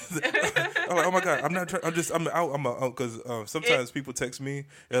matter." I'm like, "Oh my god, I'm not trying. I'm out. Because sometimes people text me.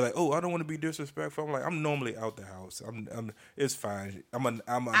 They're like, "Oh, I don't want to be disrespectful." I'm like, "I'm normally out the house. It's fine. I'm a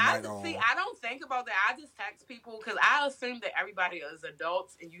night owl." See, I don't think about that. I just text people because I assume that everybody is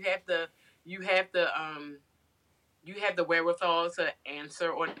adults, and you have the wherewithal to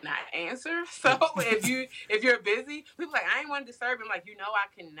answer or not answer. So if you're busy, people like, I ain't want to disturb him. Like, I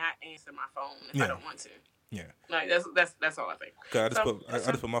cannot answer my phone if I don't want to. Yeah. Like that's all I think. I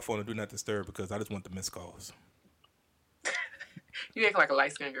just put my phone on do not disturb because I just want the missed calls. You act like a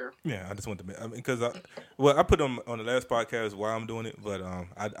light skinned girl. Yeah, I just want to. Because I put them on the last podcast why I'm doing it, but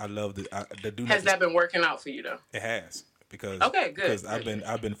I love the do not. Has that been working out for you though? It has because okay, good. Because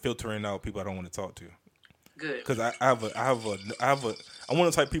I've been filtering out people I don't want to talk to. Good. Because I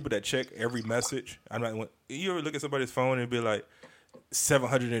want to type people that check every message. You ever look at somebody's phone and be like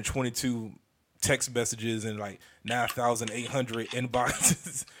 722 text messages and like 9,800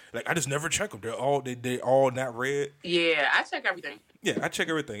 inboxes. Like I just never check them. They're all not read. Yeah, I check everything. Yeah, I check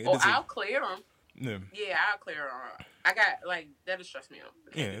everything. I'll clear them. Yeah, I'll clear them. I got like that'll stress me out.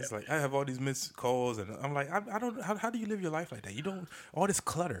 Yeah, it's like I have all these missed calls, and I'm like, I don't. How do you live your life like that? You don't all this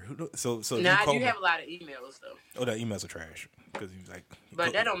clutter. So nah, you have a lot of emails though. Oh, that emails are trash because you like.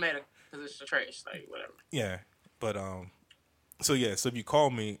 But that don't matter because it's trash, like whatever. Yeah, but so if you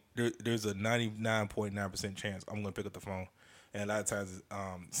call me, there's a 99.9% chance I'm gonna pick up the phone, and a lot of times,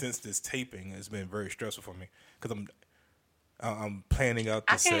 since this taping, it's been very stressful for me because I'm planning out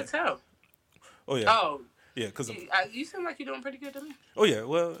the set. I can't tell. Oh yeah. Oh. Yeah, because you seem like you're doing pretty good to me. Oh yeah,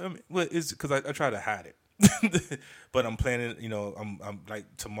 well, it's because I try to hide it, but I'm planning. I'm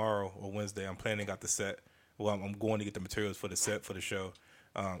like tomorrow or Wednesday. I'm planning out the set. Well, I'm going to get the materials for the set for the show.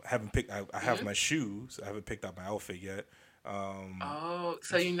 I have my shoes. I haven't picked out my outfit yet.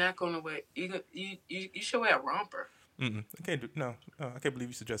 So you're not going to wear? You should wear a romper. I can't do. No, I can't believe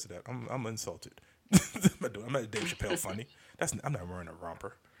you suggested that. I'm insulted. I'm not Dave Chappelle funny. I'm not wearing a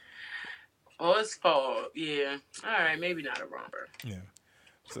romper. Oh, it's fall. Yeah. All right. Maybe not a romper. Yeah.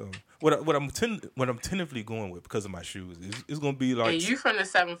 So what I'm tentatively going with because of my shoes is going to be like. And you from the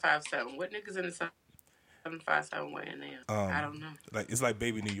 757? What niggas in the 757 wearing now? I don't know. Like it's like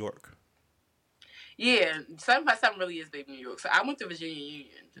Baby New York. Yeah, 757 really is Baby New York. So I went to Virginia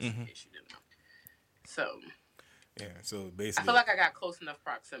Union just in case you didn't know. So. Yeah. So basically, I feel like I got close enough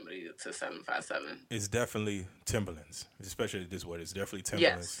proximity to 757. It's definitely Timberlands, especially this word. It's definitely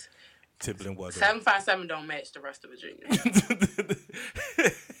Timberlands. Yes. Timberland was 757 don't match the rest of Virginia.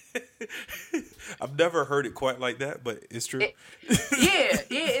 I've never heard it quite like that, but it's true.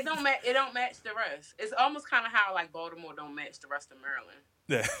 It don't match the rest. It's almost kind of how like Baltimore don't match the rest of Maryland.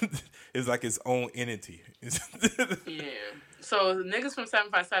 Yeah, it's like its own entity. Yeah. So niggas from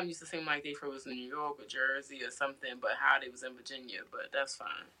 757 used to seem like they was in New York or Jersey or something, but how they was in Virginia. But that's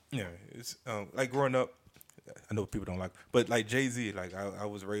fine. Yeah, it's like growing up. I know people don't like, but like Jay-Z, like I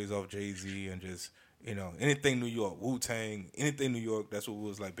was raised off Jay-Z and just, anything New York, Wu-Tang, anything New York, that's what we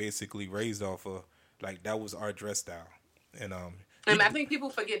was like basically raised off of. Like that was our dress style. And I think people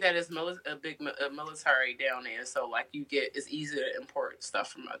forget that it's a big military down there, so like it's easy to import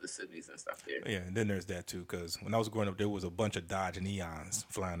stuff from other cities and stuff there. Yeah, and then there's that too, because when I was growing up, there was a bunch of Dodge and Eons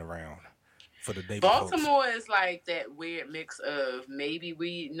flying around for the Navy. Baltimore is like that weird mix of maybe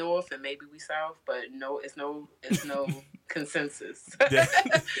we north and maybe we south, but it's no consensus.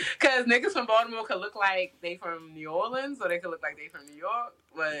 Because niggas from Baltimore could look like they from New Orleans, or they could look like they from New York,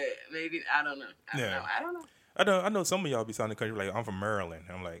 but maybe I don't know. I don't know. I know some of y'all be sounding country like I'm from Maryland.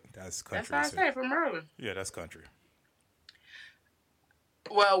 I'm like, that's country. That's how I say from Maryland. Yeah, that's country.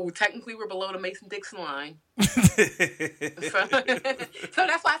 Well, technically, we're below the Mason-Dixon line. So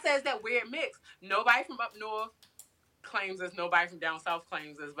that's why I said it's that weird mix. Nobody from up north claims us. Nobody from down south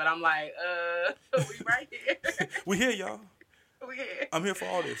claims us. But I'm like, we right here. We here, y'all. We here. I'm here for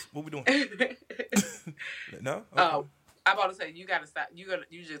all this. What we doing? No? Oh, I'm about to say, you gotta stop. You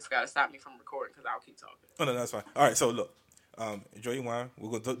just gotta stop me from recording because I'll keep talking. Oh, no, that's fine. All right, so look. Enjoy your wine.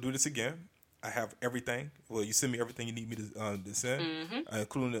 We're going to do this again. I have everything. Well, you send me everything you need me to send,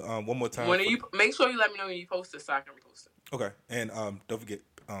 including one more time. Make sure you let me know when you post it so I can repost it. Okay, and don't forget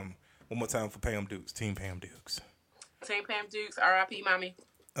one more time for Pam Dukes, Team Pam Dukes. Team Pam Dukes, R.I.P. Mommy.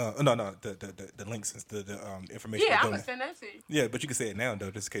 No, the links and the information. Yeah, I'm gonna send that to you. Yeah, but you can say it now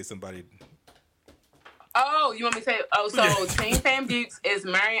though, just in case somebody. Oh, you want me to say? Oh, so Yeah. Team Pam Dukes is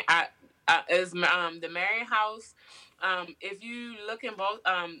Marion. The Marion House. If you look in both,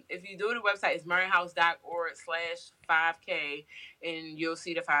 if you do the website, it's marionhouse.org/5K, and you'll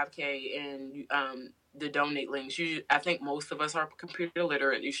see the 5K and the donate links. I think most of us are computer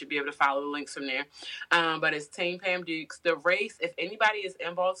literate. You should be able to follow the links from there. But it's Team Pam Dukes. The race, if anybody is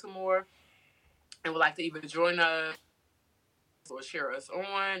in Baltimore and would like to either join us or cheer us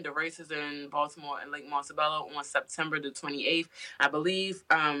on, the race is in Baltimore and Lake Montebello on September the 28th. I believe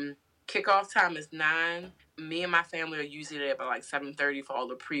kickoff time is 9. Me and my family are usually there by like 7:30 for all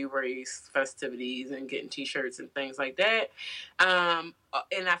the pre-race festivities and getting T-shirts and things like that. And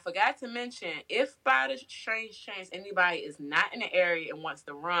I forgot to mention, if by the strange chance anybody is not in the area and wants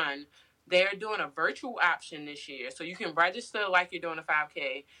to run, they're doing a virtual option this year. So you can register like you're doing a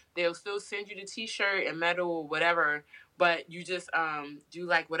 5K. They'll still send you the T-shirt and medal or whatever, but you just do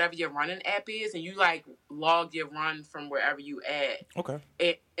like whatever your running app is, and you like log your run from wherever you at. Okay.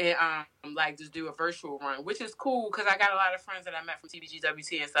 And like just do a virtual run, which is cool because I got a lot of friends that I met from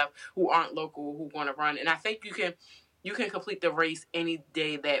TBGWT and stuff who aren't local who want to run, and I think you can complete the race any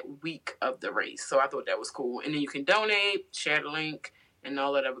day that week of the race. So I thought that was cool, and then you can donate, share the link, and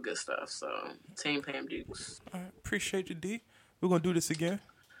all that other good stuff. So Team Pam Dukes. All right, appreciate you, D. We're gonna do this again.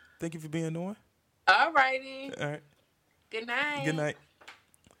 Thank you for being on. All righty. All right. Good night. Good night.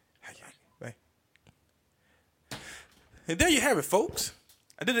 Bye. And there you have it, folks.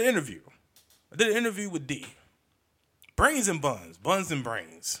 I did an interview. With D. Brains and buns. Buns and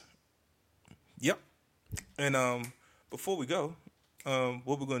brains. Yep. And before we go,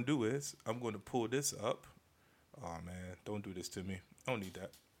 what we're going to do is I'm going to pull this up. Oh, man. Don't do this to me. I don't need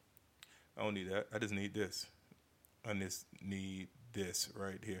that. I just need this. I just need this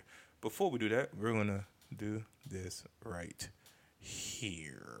right here. Before we do that, we're going to do this right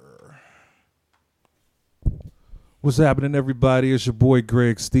here. What's happening, everybody? It's your boy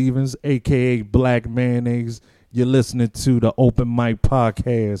Greg Stevens, a.k.a. Black Mayonnaise. You're listening to the Open Mic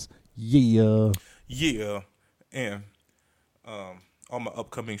Podcast. Yeah. Yeah. And all my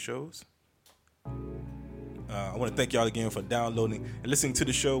upcoming shows. I want to thank y'all again for downloading and listening to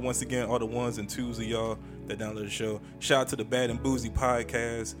the show. Once again, all the ones and twos of y'all that download the show. Shout out to the Bad and Boozy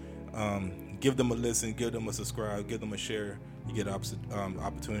Podcast. Give them a listen, give them a subscribe, give them a share. You get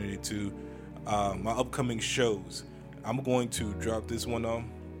opportunity to my upcoming shows. I'm going to drop this one on.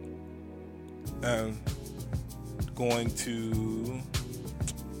 No,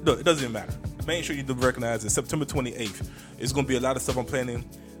 it doesn't even matter. Make sure you do recognize it. September 28th. It's going to be a lot of stuff I'm planning.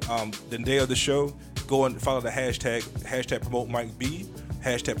 The day of the show, go and follow the hashtag promote Mike B,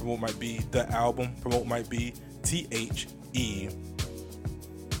 hashtag promote Mike B, the album, promote Mike B, THE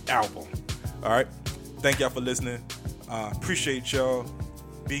album. All right. Thank y'all for listening. Appreciate y'all.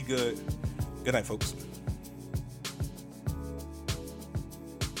 Be good. Good night, folks.